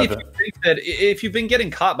 Especially if you think that if you've been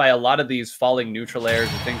getting caught by a lot of these falling neutral airs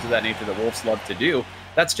and things of that nature that Wolves love to do,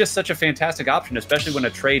 that's just such a fantastic option, especially when a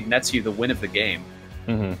trade nets you the win of the game.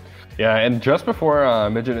 Mm-hmm. Yeah, and just before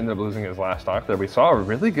Midget ended up losing his last stock there, we saw a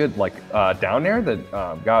really good down air that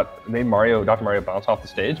made Dr. Mario bounce off the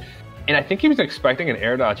stage. And I think he was expecting an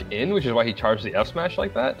air dodge in, which is why he charged the F smash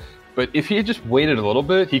like that. But if he had just waited a little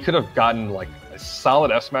bit, he could have gotten like a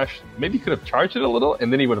solid F smash. Maybe he could have charged it a little,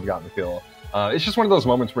 and then he would have gotten the kill. It's just one of those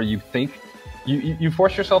moments where you think you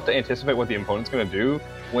force yourself to anticipate what the opponent's going to do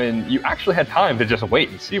when you actually had time to just wait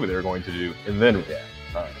and see what they were going to do, and then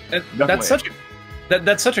that's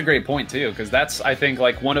such a great point too, because that's, I think,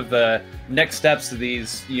 like one of the next steps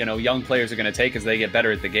these young players are going to take as they get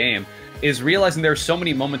better at the game, is realizing there are so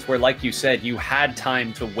many moments where, like you said, you had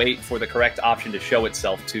time to wait for the correct option to show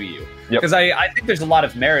itself to you. Because I think there's a lot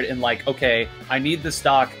of merit in like, okay, I need the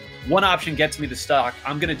stock. One option gets me the stock.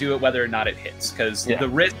 I'm going to do it whether or not it hits, because the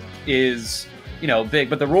risk is big,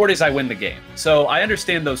 but the reward is I win the game. So I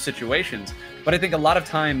understand those situations, but I think a lot of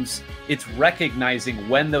times it's recognizing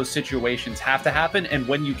when those situations have to happen and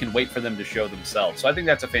when you can wait for them to show themselves. So I think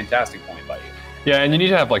that's a fantastic point by you. Yeah, and you need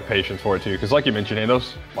to have like patience for it too, because like you mentioned, in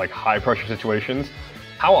those like high pressure situations,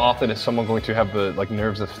 how often is someone going to have the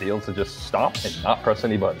nerves of steel to just stop and not press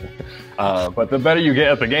any button? But the better you get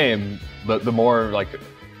at the game, the more like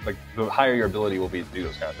the higher your ability will be to do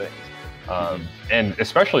those kind of things. And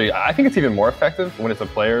especially, I think it's even more effective when it's a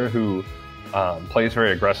player who plays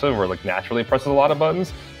very aggressive or like naturally presses a lot of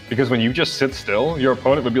buttons. Because when you just sit still, your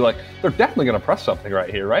opponent would be like, they're definitely going to press something right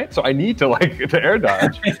here, right? So I need to to air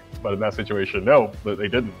dodge. But in that situation, no, they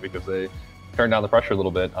didn't, because they turned down the pressure a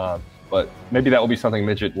little bit. But maybe that will be something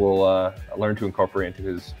Midget will learn to incorporate into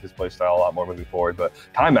his play style a lot more moving forward. But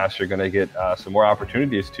Time Master going to get some more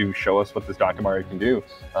opportunities to show us what this Dr. Mario can do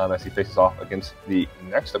as he faces off against the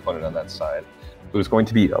next opponent on that side, who's going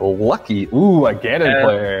to be Lucky. Ooh, a Ganon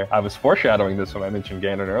player. I was foreshadowing this when I mentioned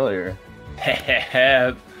Ganon earlier.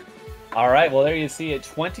 All right, well, there you see it.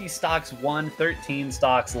 20 stocks won, 13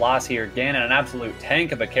 stocks lost here. Ganon, an absolute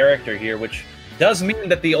tank of a character here, which does mean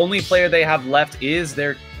that the only player they have left is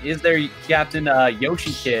their captain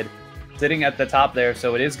Yoshi Kid sitting at the top there.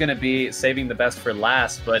 So it is going to be saving the best for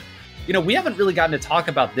last. But, we haven't really gotten to talk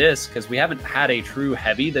about this because we haven't had a true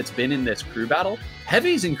heavy that's been in this crew battle.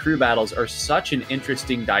 Heavies in crew battles are such an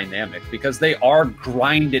interesting dynamic because they are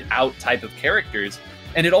grinded out type of characters.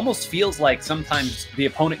 And it almost feels like sometimes the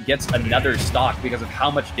opponent gets another stock because of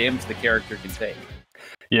how much damage the character can take.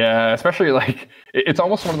 Yeah, especially like it's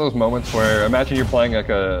almost one of those moments where imagine you're playing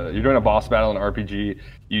you're doing a boss battle in an RPG,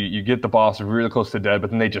 you get the boss really close to dead, but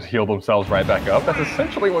then they just heal themselves right back up. That's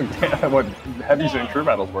essentially what heavies in crew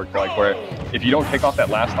battles work like, where if you don't take off that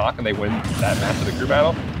last stock and they win that match of the crew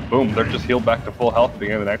battle, boom, they're just healed back to full health at the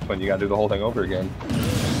beginning of the next one. You got to do the whole thing over again.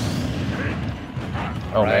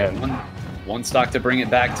 Oh man. One stock to bring it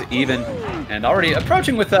back to even, and already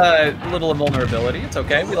approaching with a little invulnerability. It's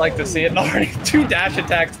okay. We like to see it. And already 2 dash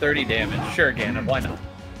attacks, 30 damage. Sure, Ganon, why not?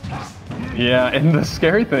 Yeah, and the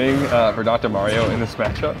scary thing for Dr. Mario in this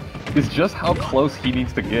matchup is just how close he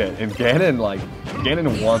needs to get. And Ganon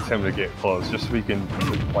wants him to get close just so he can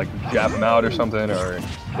jab him out or something, or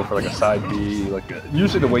go for a side B.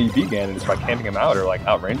 Usually the way you beat Ganon is by camping him out or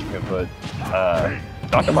outranging him, but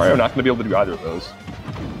Dr. Mario not going to be able to do either of those.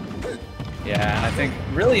 Yeah, and I think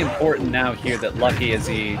really important now here that Lucky, as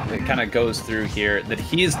he kind of goes through here, that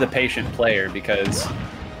he's the patient player because,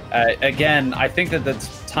 again, I think that the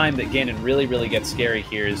time that Ganon really, really gets scary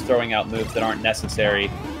here is throwing out moves that aren't necessary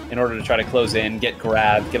in order to try to close in, get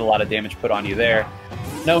grabbed, get a lot of damage put on you there.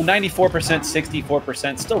 No, 94%,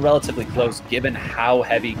 64%, still relatively close given how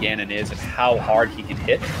heavy Ganon is and how hard he can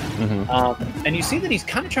hit. And you see that he's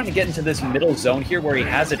kind of trying to get into this middle zone here where he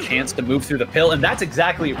has a chance to move through the pill, and that's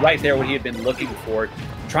exactly right there what he had been looking for.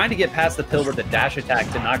 Trying to get past the pill with a dash attack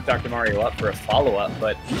to knock Dr. Mario up for a follow-up,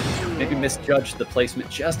 but maybe misjudged the placement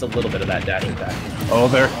just a little bit of that dash attack. Oh,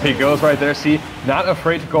 there he goes right there. See, not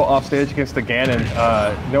afraid to go off stage against the Ganon,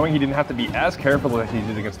 knowing he didn't have to be as careful as he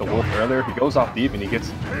did against the Wolf earlier. He goes off deep and he gets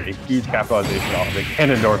a huge capitalization off of it.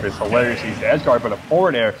 Ganondorf is hilarious. He's the edge guard, but a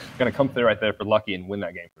forward air going to come through right there for Lucky and win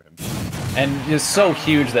that game for him. And it's so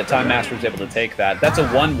huge that Time Master was able to take that. That's a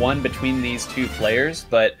 1-1 between these two players,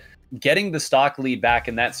 but getting the stock lead back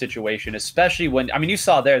in that situation, especially when, I mean, you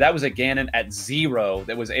saw there, that was a Ganon at 0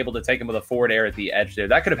 that was able to take him with a forward air at the edge there.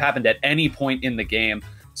 That could have happened at any point in the game.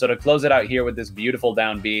 So to close it out here with this beautiful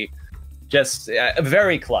down B, just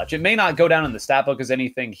very clutch. It may not go down in the stat book as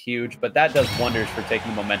anything huge, but that does wonders for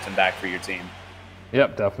taking momentum back for your team.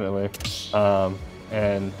 Yep, definitely.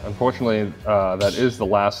 And unfortunately, that is the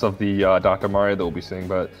last of the Dr. Mario that we'll be seeing,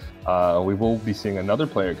 but we will be seeing another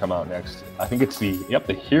player come out next. I think it's the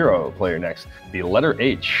hero player next. The letter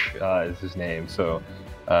H is his name. So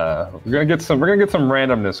we're gonna get some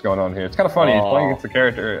randomness going on here. It's kind of funny. He's playing against a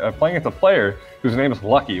character, playing against a player whose name is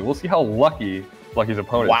Lucky. We'll see how Lucky's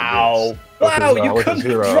opponent. Wow! Wow! You couldn't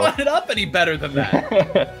have drawn it up any better than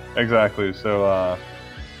that. Exactly. So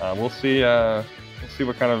we'll see. We'll see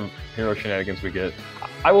what kind of hero shenanigans we get.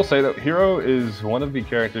 I will say that Hero is one of the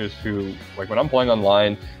characters who, like, when I'm playing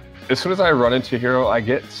online, as soon as I run into Hero, I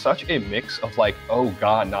get such a mix of like, oh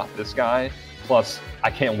god, not this guy, plus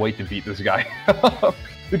I can't wait to beat this guy.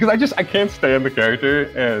 Because I can't stand the character,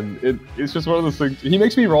 and it's just one of those things. He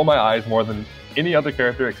makes me roll my eyes more than any other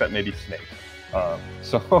character except maybe Snake.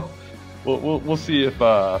 So we'll see if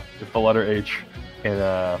the letter H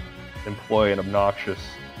can employ an obnoxious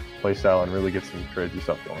playstyle and really get some crazy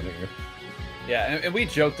stuff going here. Yeah, and we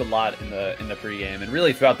joked a lot in the pregame and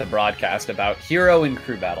really throughout the broadcast about hero and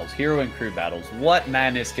crew battles. What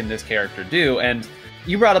madness can this character do? And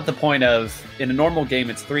you brought up the point of, in a normal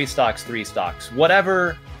game, it's 3 stocks.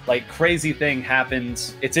 Whatever, like, crazy thing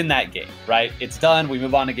happens, it's in that game, right? It's done, we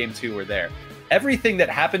move on to game 2, we're there. Everything that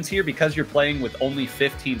happens here, because you're playing with only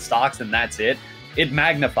 15 stocks and that's it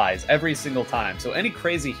magnifies every single time. So any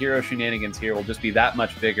crazy hero shenanigans here will just be that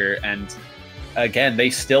much bigger. And again, they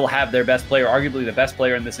still have their best player, arguably the best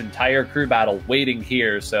player in this entire crew battle, waiting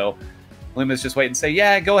here. So Luma's just wait and say,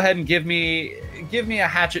 yeah, go ahead and give me a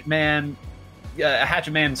Hatchet Man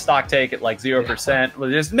stock take at like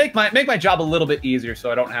 0%. Just make my job a little bit easier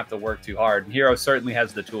so I don't have to work too hard. And Hero certainly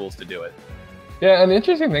has the tools to do it. Yeah, and the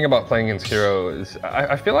interesting thing about playing against Hero is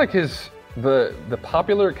I feel like the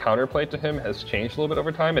popular counterplay to him has changed a little bit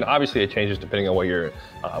over time, and obviously it changes depending on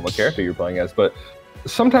what character you're playing as. But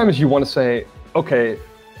sometimes you want to say, okay,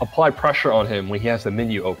 apply pressure on him when he has the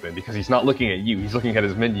menu open because he's not looking at you, he's looking at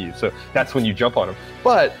his menu. So that's when you jump on him.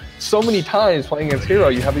 But so many times playing against Hero,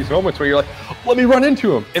 you have these moments where you're like, let me run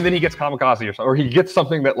into him, and then he gets kamikaze or something, or he gets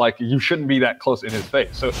something that, like, you shouldn't be that close in his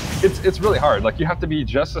face. So it's really hard. Like, you have to be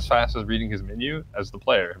just as fast as reading his menu as the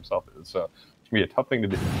player himself is. So it's gonna be a tough thing to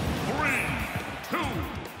do. 3, 2,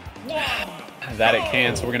 1. That it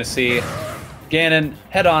can. So we're gonna see Ganon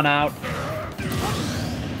head on out.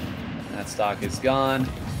 That stock is gone.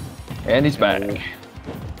 And he's back.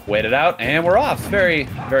 Wait it out, and we're off. Very,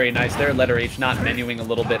 very nice there. Letter H not menuing a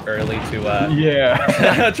little bit early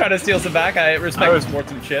to try to steal some back. I respect the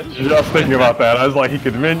sportsmanship. Just thinking about that. I was like, he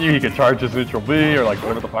could menu, he could charge his neutral B, or like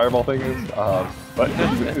whatever the fireball thing is. But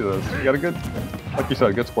you do this. You got a good, like you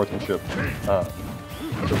said, good sportsmanship.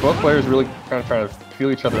 So both players really kind of trying to feel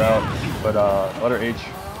each other out, but letter H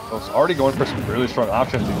was already going for some really strong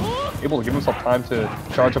options and able to give himself time to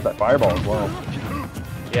charge up that fireball as well.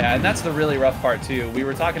 Yeah, and that's the really rough part too. We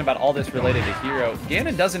were talking about all this related to Hero.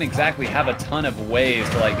 Ganon doesn't exactly have a ton of ways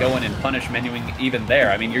to like go in and punish menuing even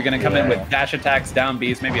there. I mean, you're going to come in with dash attacks, down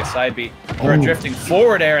Bs, maybe a side B, or a drifting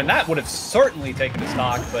forward air, and that would have certainly taken a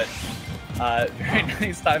stock, but very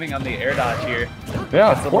nice timing on the air dodge here.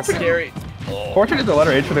 Yeah, it's a little scary. Fortunately, the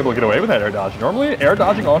letter H was able to get away with that air dodge. Normally, air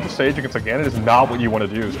dodging onto stage against a Ganon is not what you want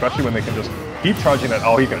to do, especially when they can just keep charging that.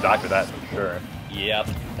 Oh, he's going to die for that, for sure. Yep.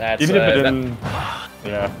 That's, even if it didn't,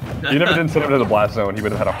 even if it didn't send him to the blast zone, he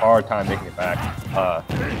would have had a hard time making it back.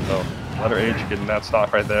 So letter H getting that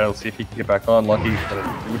stock right there. Let's see if he can get back on. Lucky,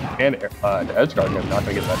 and the edge guard him, not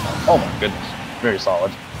going to get that time. Oh my goodness, very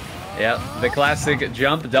solid. Yeah, the classic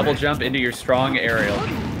jump, double jump into your strong aerial.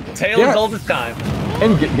 Tail is all the time.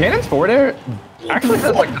 And Ganon's forward air actually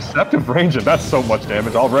has like deceptive range, and that's so much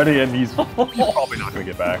damage already, and he's probably not going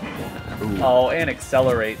to get back. Ooh. Oh, and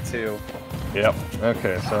accelerate too. Yep.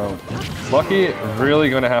 Okay, so Lucky really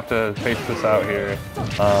going to have to face this out here.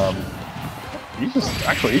 He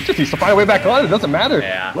just needs to find a way back on. It doesn't matter.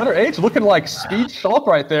 Yeah. Letter H looking like Speed Sharp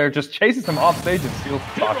right there, just chases him off stage and steals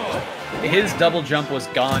the stock. His double jump was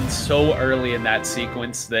gone so early in that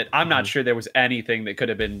sequence that I'm not sure there was anything that could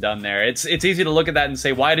have been done there. It's easy to look at that and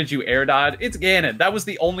say, why did you air dodge? It's Ganon. That was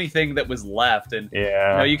the only thing that was left. And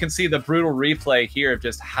yeah, you can see the brutal replay here of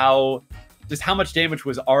just how much damage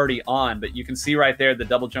was already on. But you can see right there the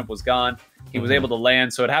double jump was gone. He was able to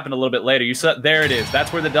land, so it happened a little bit later. You saw, there it is.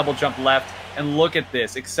 That's where the double jump left. And look at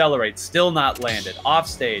this. Accelerate, still not landed. Off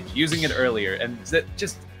stage, using it earlier. And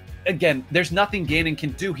just, again, there's nothing Ganon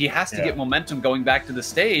can do. He has to get momentum going back to the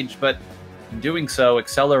stage, but in doing so,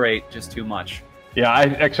 Accelerate just too much. Yeah,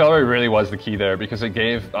 Accelerate really was the key there because it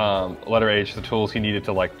gave Letter H the tools he needed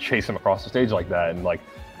to like chase him across the stage like that. And like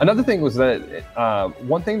another thing was that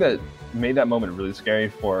one thing that made that moment really scary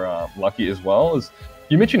for Lucky as well is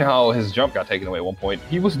you mentioned how his jump got taken away at one point.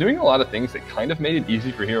 He was doing a lot of things that kind of made it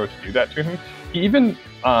easy for Hero to do that to him. He even,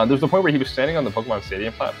 there's the point where he was standing on the Pokemon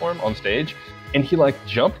Stadium platform on stage, and he like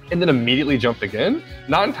jumped and then immediately jumped again.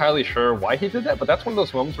 Not entirely sure why he did that, but that's one of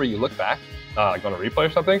those moments where you look back, like on a replay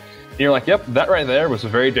or something, and you're like, yep, that right there was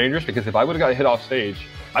very dangerous because if I would have got hit off stage,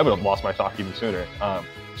 I would have lost my stock even sooner.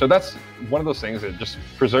 So that's one of those things that just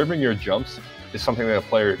preserving your jumps is something that a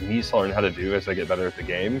player needs to learn how to do as they get better at the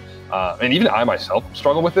game. And even I myself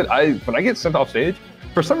struggle with it. When I get sent off stage,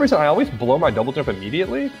 for some reason I always blow my double jump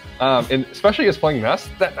immediately. And especially as playing Nest,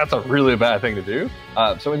 that's a really bad thing to do.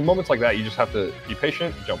 So in moments like that, you just have to be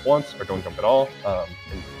patient, jump once, or don't jump at all,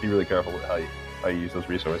 and be really careful with how you use those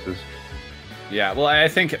resources. Yeah, well, I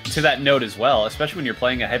think to that note as well, especially when you're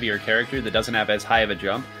playing a heavier character that doesn't have as high of a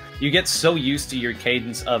jump, you get so used to your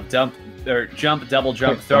cadence of jump, double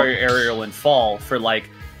jump, throw your aerial, and fall for like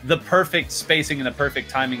the perfect spacing and the perfect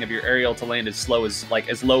timing of your aerial to land as low as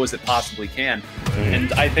it possibly can.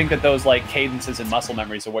 And I think that those like cadences and muscle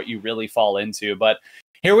memories are what you really fall into. But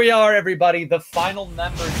here we are, everybody, the final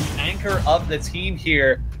member, the anchor of the team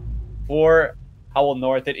here for Howell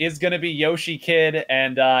North. It is going to be Yoshi Kid,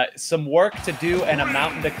 and some work to do and a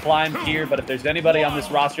mountain to climb here. But if there's anybody on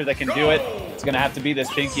this roster that can do it, it's going to have to be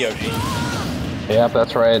this pink Yoshi. Yeah,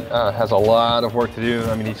 that's right. Has a lot of work to do.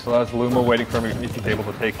 I mean, he still has Luma waiting for him if he's able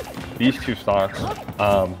to take these two stocks.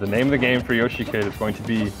 The name of the game for Yoshi Kid is going to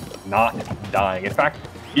be not dying. In fact,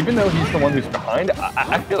 even though he's the one who's behind,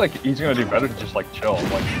 I feel like he's going to do better to just like chill,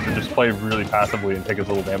 like to just play really passively and take as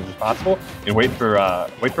little damage as possible, and wait for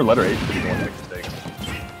Letter H to be the one to make mistakes.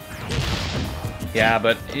 Yeah,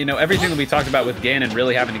 but, everything that we talked about with Ganon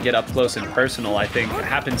really having to get up close and personal, I think,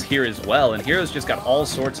 happens here as well. And Hero's just got all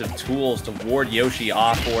sorts of tools to ward Yoshi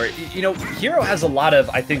off. Or, Hero has a lot of,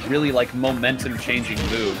 I think, really, like, momentum-changing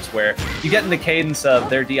moves where you get in the cadence of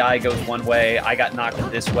their DI goes one way, I got knocked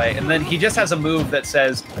this way, and then he just has a move that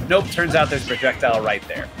says, nope, turns out there's a projectile right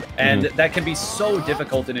there. And that can be so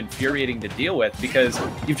difficult and infuriating to deal with because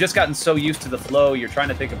you've just gotten so used to the flow, you're trying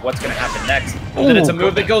to think of what's going to happen next. And then it's a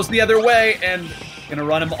move that goes the other way, and gonna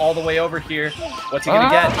run him all the way over here. What's he gonna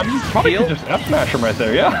get? I mean, probably could just F-smash him right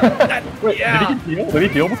there, yeah. Wait, yeah. Did he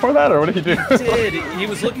heal before that, or what did he do? He did. He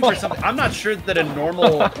was looking for something. I'm not sure that a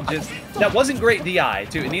normal that wasn't great DI,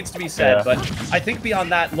 too. It needs to be said, but I think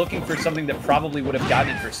beyond that, looking for something that probably would have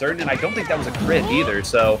gotten it for certain, and I don't think that was a crit either,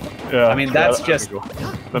 so, yeah, I mean, that's just cool.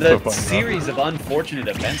 the series of unfortunate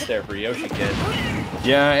events there for Yoshi Kid.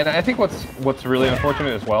 Yeah, and I think what's really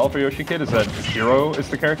unfortunate as well for Yoshi Kid is that Hero is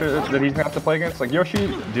the character that he's gonna have to play against. Like, Yoshi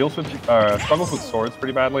deals with struggles with swords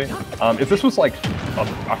pretty badly. If this was like a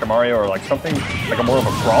Akamario or like something like a more of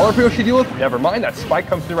a brawler for Yoshi to deal with, never mind. That spike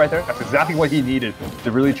comes through right there. That's exactly what he needed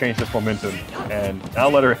to really change this momentum. And now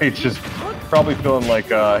Letter H is probably feeling like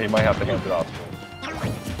he might have to hand it off.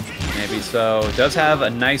 Maybe so. It does have a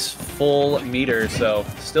nice full meter, so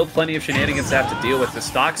still plenty of shenanigans to have to deal with. The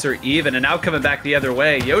stocks are even, and now coming back the other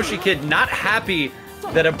way. Yoshi Kid not happy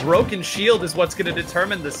that a broken shield is what's going to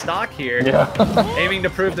determine the stock here. Yeah. Aiming to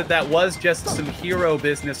prove that that was just some hero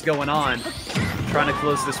business going on. Trying to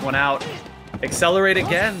close this one out. Accelerate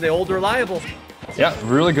again, the old reliable. Yeah,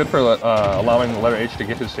 really good for allowing Letter H to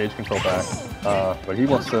get his stage control back. But he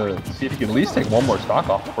wants to see if he can at least take one more stock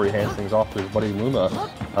off before he hands things off to his buddy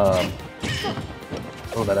Luma.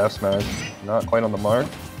 Oh, that F smash. Not quite on the mark.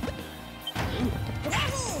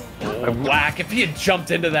 Whack, if he had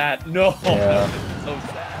jumped into that. No. Yeah. So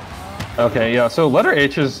sad. Okay, yeah, so Letter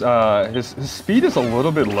H's his speed is a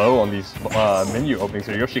little bit low on these menu openings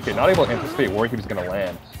here. Yoshi Kid not able to anticipate where he was going to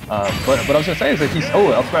land. But what I was going to say is that he's...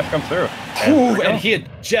 Oh, L smash comes through. And he had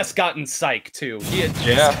just gotten psych, too. He had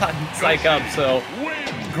just gotten psych up, so...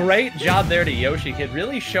 great job there to Yoshi Kid,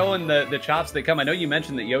 really showing the chops that come. I know you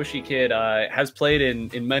mentioned that Yoshi Kid has played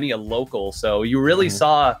in many a local, so you really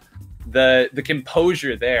saw the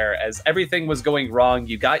composure there as everything was going wrong.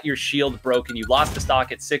 You got your shield broken, you lost the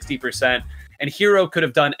stock at 60%, and Hero could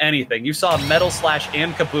have done anything. You saw Metal Slash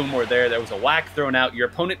and Kaboom were there. There was a whack thrown out. Your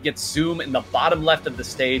opponent gets Zoom in the bottom left of the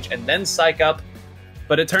stage and then Psych Up,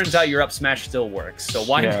 but it turns out your up smash still works, so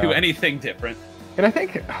why do anything different? And I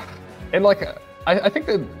think, and like, I think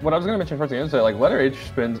that what I was going to mention first thing is that like Letter H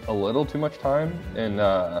spends a little too much time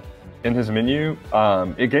in his menu.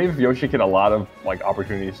 It gave Yoshi Kid a lot of like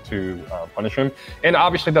opportunities to punish him, and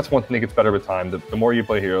obviously that's one thing that gets better with time. The more you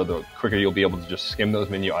play Hero, the quicker you'll be able to just skim those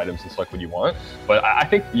menu items and select what you want. But I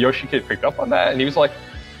think Yoshi Kid picked up on that, and he was like,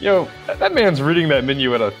 yo, that man's reading that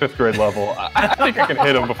menu at a 5th grade level. I think I can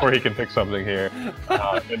hit him before he can pick something here.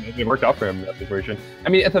 And it worked out for him in that situation. I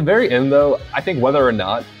mean, at the very end, though, I think whether or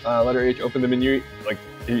not Letter H opened the menu, like,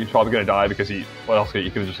 he's probably going to die because what else could he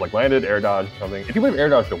could have just, like, landed, air dodge, or something. If he would have air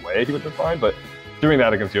dodged away, he would have been fine. But doing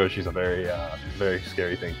that against Yoshi is a very, very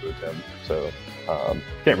scary thing to attempt. So,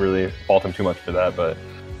 can't really fault him too much for that. But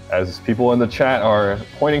as people in the chat are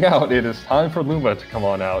pointing out, it is time for Luma to come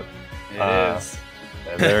on out. It is.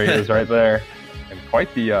 And there he is right there. And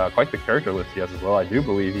quite the character list he has as well. I do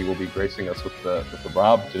believe he will be gracing us with the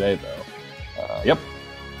Rob today, though. Yep,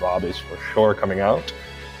 Rob is for sure coming out.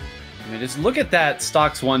 I mean, just look at that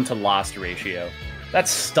stocks won to lost ratio.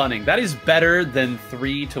 That's stunning. That is better than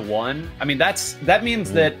 3 to 1. I mean, that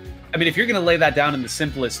means that, I mean, if you're going to lay that down in the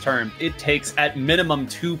simplest term, it takes at minimum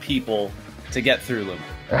 2 people to get through Luma.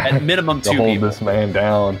 At minimum 2 people. Hold this man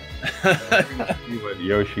down. See what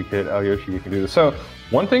Yoshi Kid, Yoshi Kid can do this. So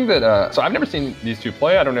one thing that, so I've never seen these two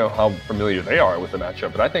play. I don't know how familiar they are with the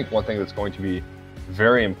matchup, but I think one thing that's going to be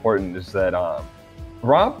very important is that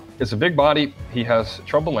Rob is a big body. He has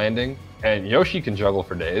trouble landing, and Yoshi can juggle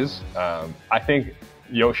for days. I think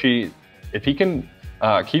Yoshi, if he can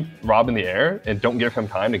keep Rob in the air and don't give him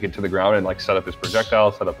time to get to the ground and like set up his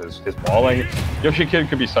projectile, set up his walling, Yoshi Kid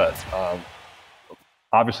could be set.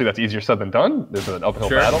 Obviously, that's easier said than done. There's an uphill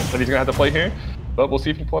battle that he's going to have to play here, but we'll see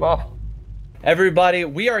if he can pull it off. Everybody,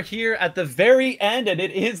 we are here at the very end, and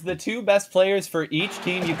it is the 2 best players for each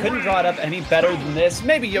team. You couldn't draw it up any better than this.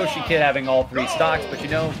 Maybe Yoshi Kid having all 3 stocks, but you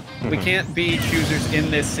know, we can't be choosers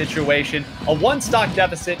in this situation. A 1-stock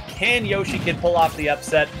deficit. Can Yoshi Kid pull off the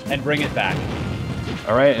upset and bring it back?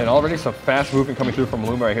 All right, and already some fast movement coming through from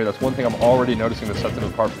Luma right here. That's one thing I'm already noticing that sets him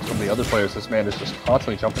apart from some of the other players. This man is just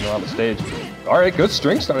constantly jumping around the stage. All right, good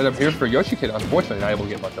string started up here for Yoshi Kid. Unfortunately, not able to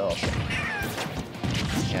get much else.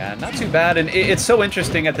 Yeah, not too bad. And it's so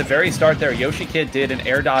interesting at the very start there, Yoshi Kid did an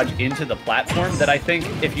air dodge into the platform that I think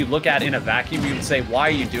if you look at in a vacuum, you would say, why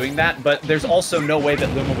are you doing that? But there's also no way that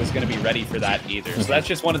Luma was going to be ready for that either. So that's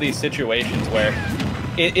just one of these situations where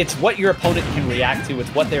it's what your opponent can react to, it's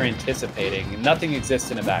what they're anticipating. Nothing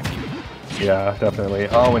exists in a vacuum. Yeah, definitely.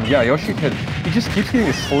 Oh, and yeah, Yoshi Kid, he just keeps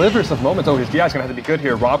getting slivers of moments. Oh, his DI is going to have to be good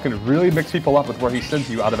here. Rob can really mix people up with where he sends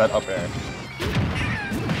you out of that up air.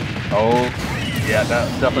 Oh, yeah,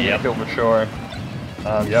 that's definitely a kill for sure.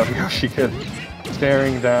 Yeah, Yoshi Kid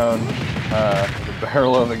staring down the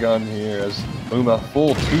barrel of the gun here as Luma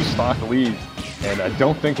full 2-stock lead. And I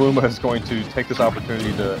don't think Luma is going to take this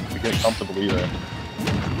opportunity to get comfortable either.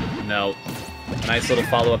 No. Nice little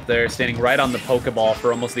follow-up there, standing right on the Pokeball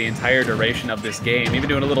for almost the entire duration of this game, even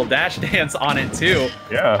doing a little dash dance on it too.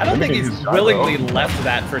 Yeah, I don't think he's willingly left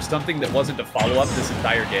that for something that wasn't a follow-up this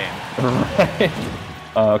entire game. Right.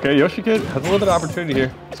 Okay, Yoshi Kid has a little bit of opportunity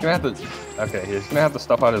here. He's gonna have to, okay, he's gonna have to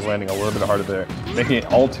stuff out his landing a little bit harder there, making it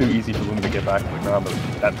all too easy for Luma to get back to the ground. But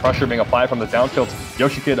that pressure being applied from the down tilt,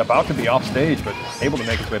 Yoshi Kid about to be off stage, but able to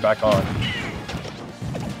make his way back on.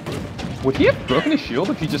 Would he have broken his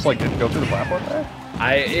shield if he just like didn't go through the platform there?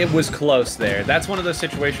 It was close there. That's one of those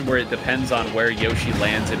situations where it depends on where Yoshi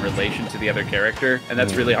lands in relation to the other character, and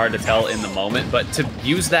that's really hard to tell in the moment. But to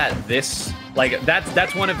use that that's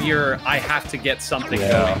one of your I have to get something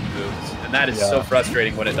going moves, and that is so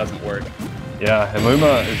frustrating when it doesn't work. Yeah, and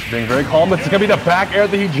Luma is being very calm. It's going to be the back air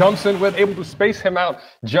that he jumps in with, able to space him out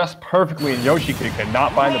just perfectly, and Yoshi Kid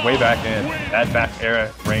cannot find the way back in. That back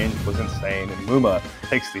air range was insane, and Luma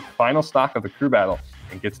takes the final stock of the crew battle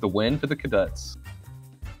and gets the win for the cadets.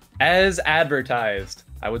 As advertised,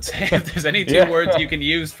 I would say, if there's any 2 words you can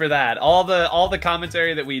use for that. All the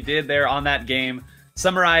commentary that we did there on that game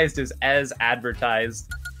summarized as advertised.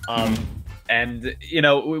 And, you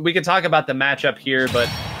know, we could talk about the matchup here, but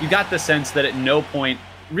you got the sense that at no point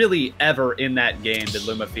really ever in that game did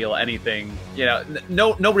Luma feel anything, you know,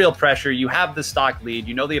 no real pressure. You have the stock lead.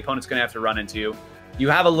 You know the opponent's going to have to run into you. You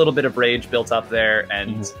have a little bit of rage built up there,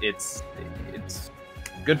 and it's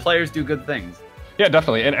good players do good things. Yeah,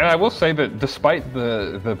 definitely. And I will say that despite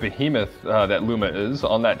the behemoth that Luma is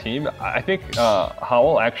on that team, I think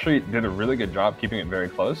Howell actually did a really good job keeping it very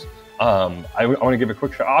close. I want to give a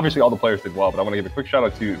quick shout. Obviously, all the players did well, but I want to give a quick shout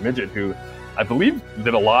out to Midget, who I believe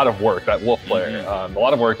did a lot of work, that Wolf player, a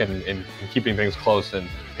lot of work in keeping things close and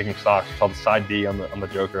taking stocks. We saw the side D on the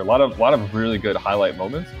Joker. A lot of really good highlight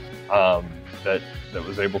moments that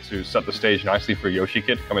was able to set the stage nicely for Yoshi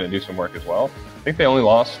Kid to come in and do some work as well. I think they only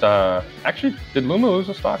lost. Actually, did Luma lose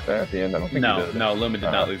a stock there at the end? I don't think he did. No, Luma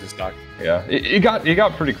did not lose a stock. Yeah, it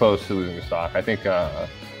got pretty close to losing a stock. I think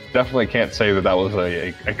definitely can't say that was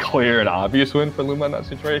a clear and obvious win for Luma in that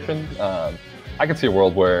situation. I can see a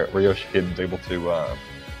world where Yoshi Kid is able to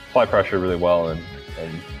apply pressure really well and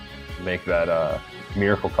make that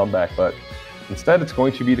miracle comeback. But instead, it's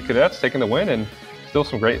going to be the Cadets taking the win, and still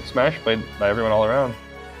some great Smash played by everyone all around.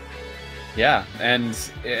 Yeah, and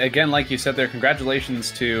again, like you said there,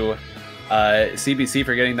 congratulations to CBC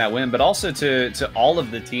for getting that win, but also to all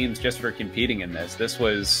of the teams just for competing in this. This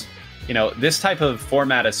was, this type of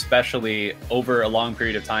format, especially over a long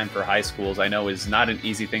period of time for high schools, I know is not an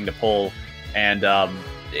easy thing to pull, and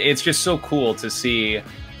it's just so cool to see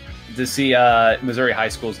Missouri high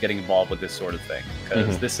schools getting involved with this sort of thing,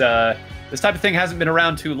 because this type of thing hasn't been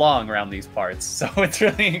around too long around these parts, so it's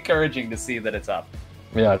really encouraging to see that it's up.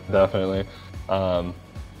 Yeah, definitely.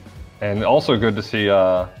 And also good to see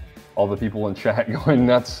all the people in chat going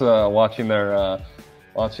nuts, watching their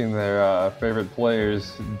favorite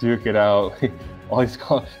players duke it out.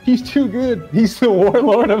 He's too good. He's the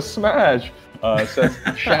warlord of Smash. Says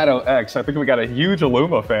Shadow X. I think we got a huge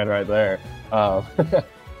Illuma fan right there.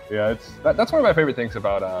 Yeah, that's one of my favorite things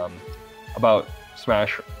about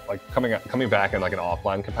Smash, like coming back in like an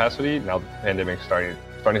offline capacity. Now the pandemic's starting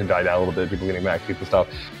to die down a little bit, people getting back to stuff,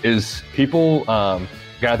 is people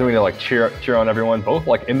gathering to like cheer on everyone, both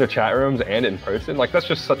like in the chat rooms and in person. Like that's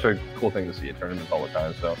just such a cool thing to see at tournaments all the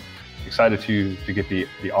time. So excited to get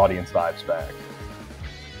the audience vibes back.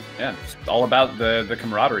 Yeah, it's all about the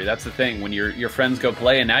camaraderie. That's the thing. When your friends go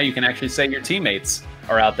play, and now you can actually say your teammates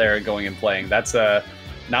are out there going and playing. That's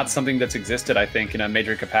not something that's existed, I think, in a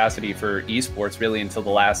major capacity for esports really until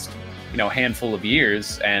the last handful of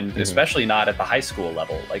years, and especially not at the high school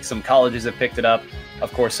level. Like some colleges have picked it up,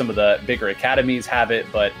 of course some of the bigger academies have it,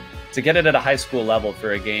 but to get it at a high school level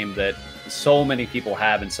for a game that so many people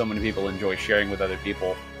have and so many people enjoy sharing with other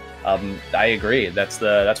people, I agree. That's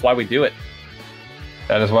why we do it.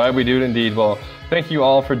 That is why we do it indeed. Well, thank you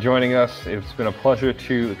all for joining us. It's been a pleasure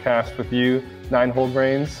to cast with you, 9 Whole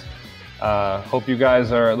Grains. Hope you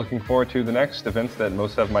guys are looking forward to the next events that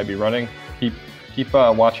MOSEF might be running. Keep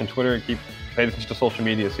watching Twitter, keep paying attention to social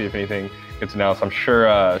media, see if anything gets announced. I'm sure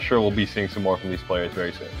we'll be seeing some more from these players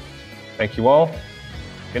very soon. Thank you all.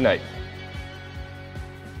 Good night.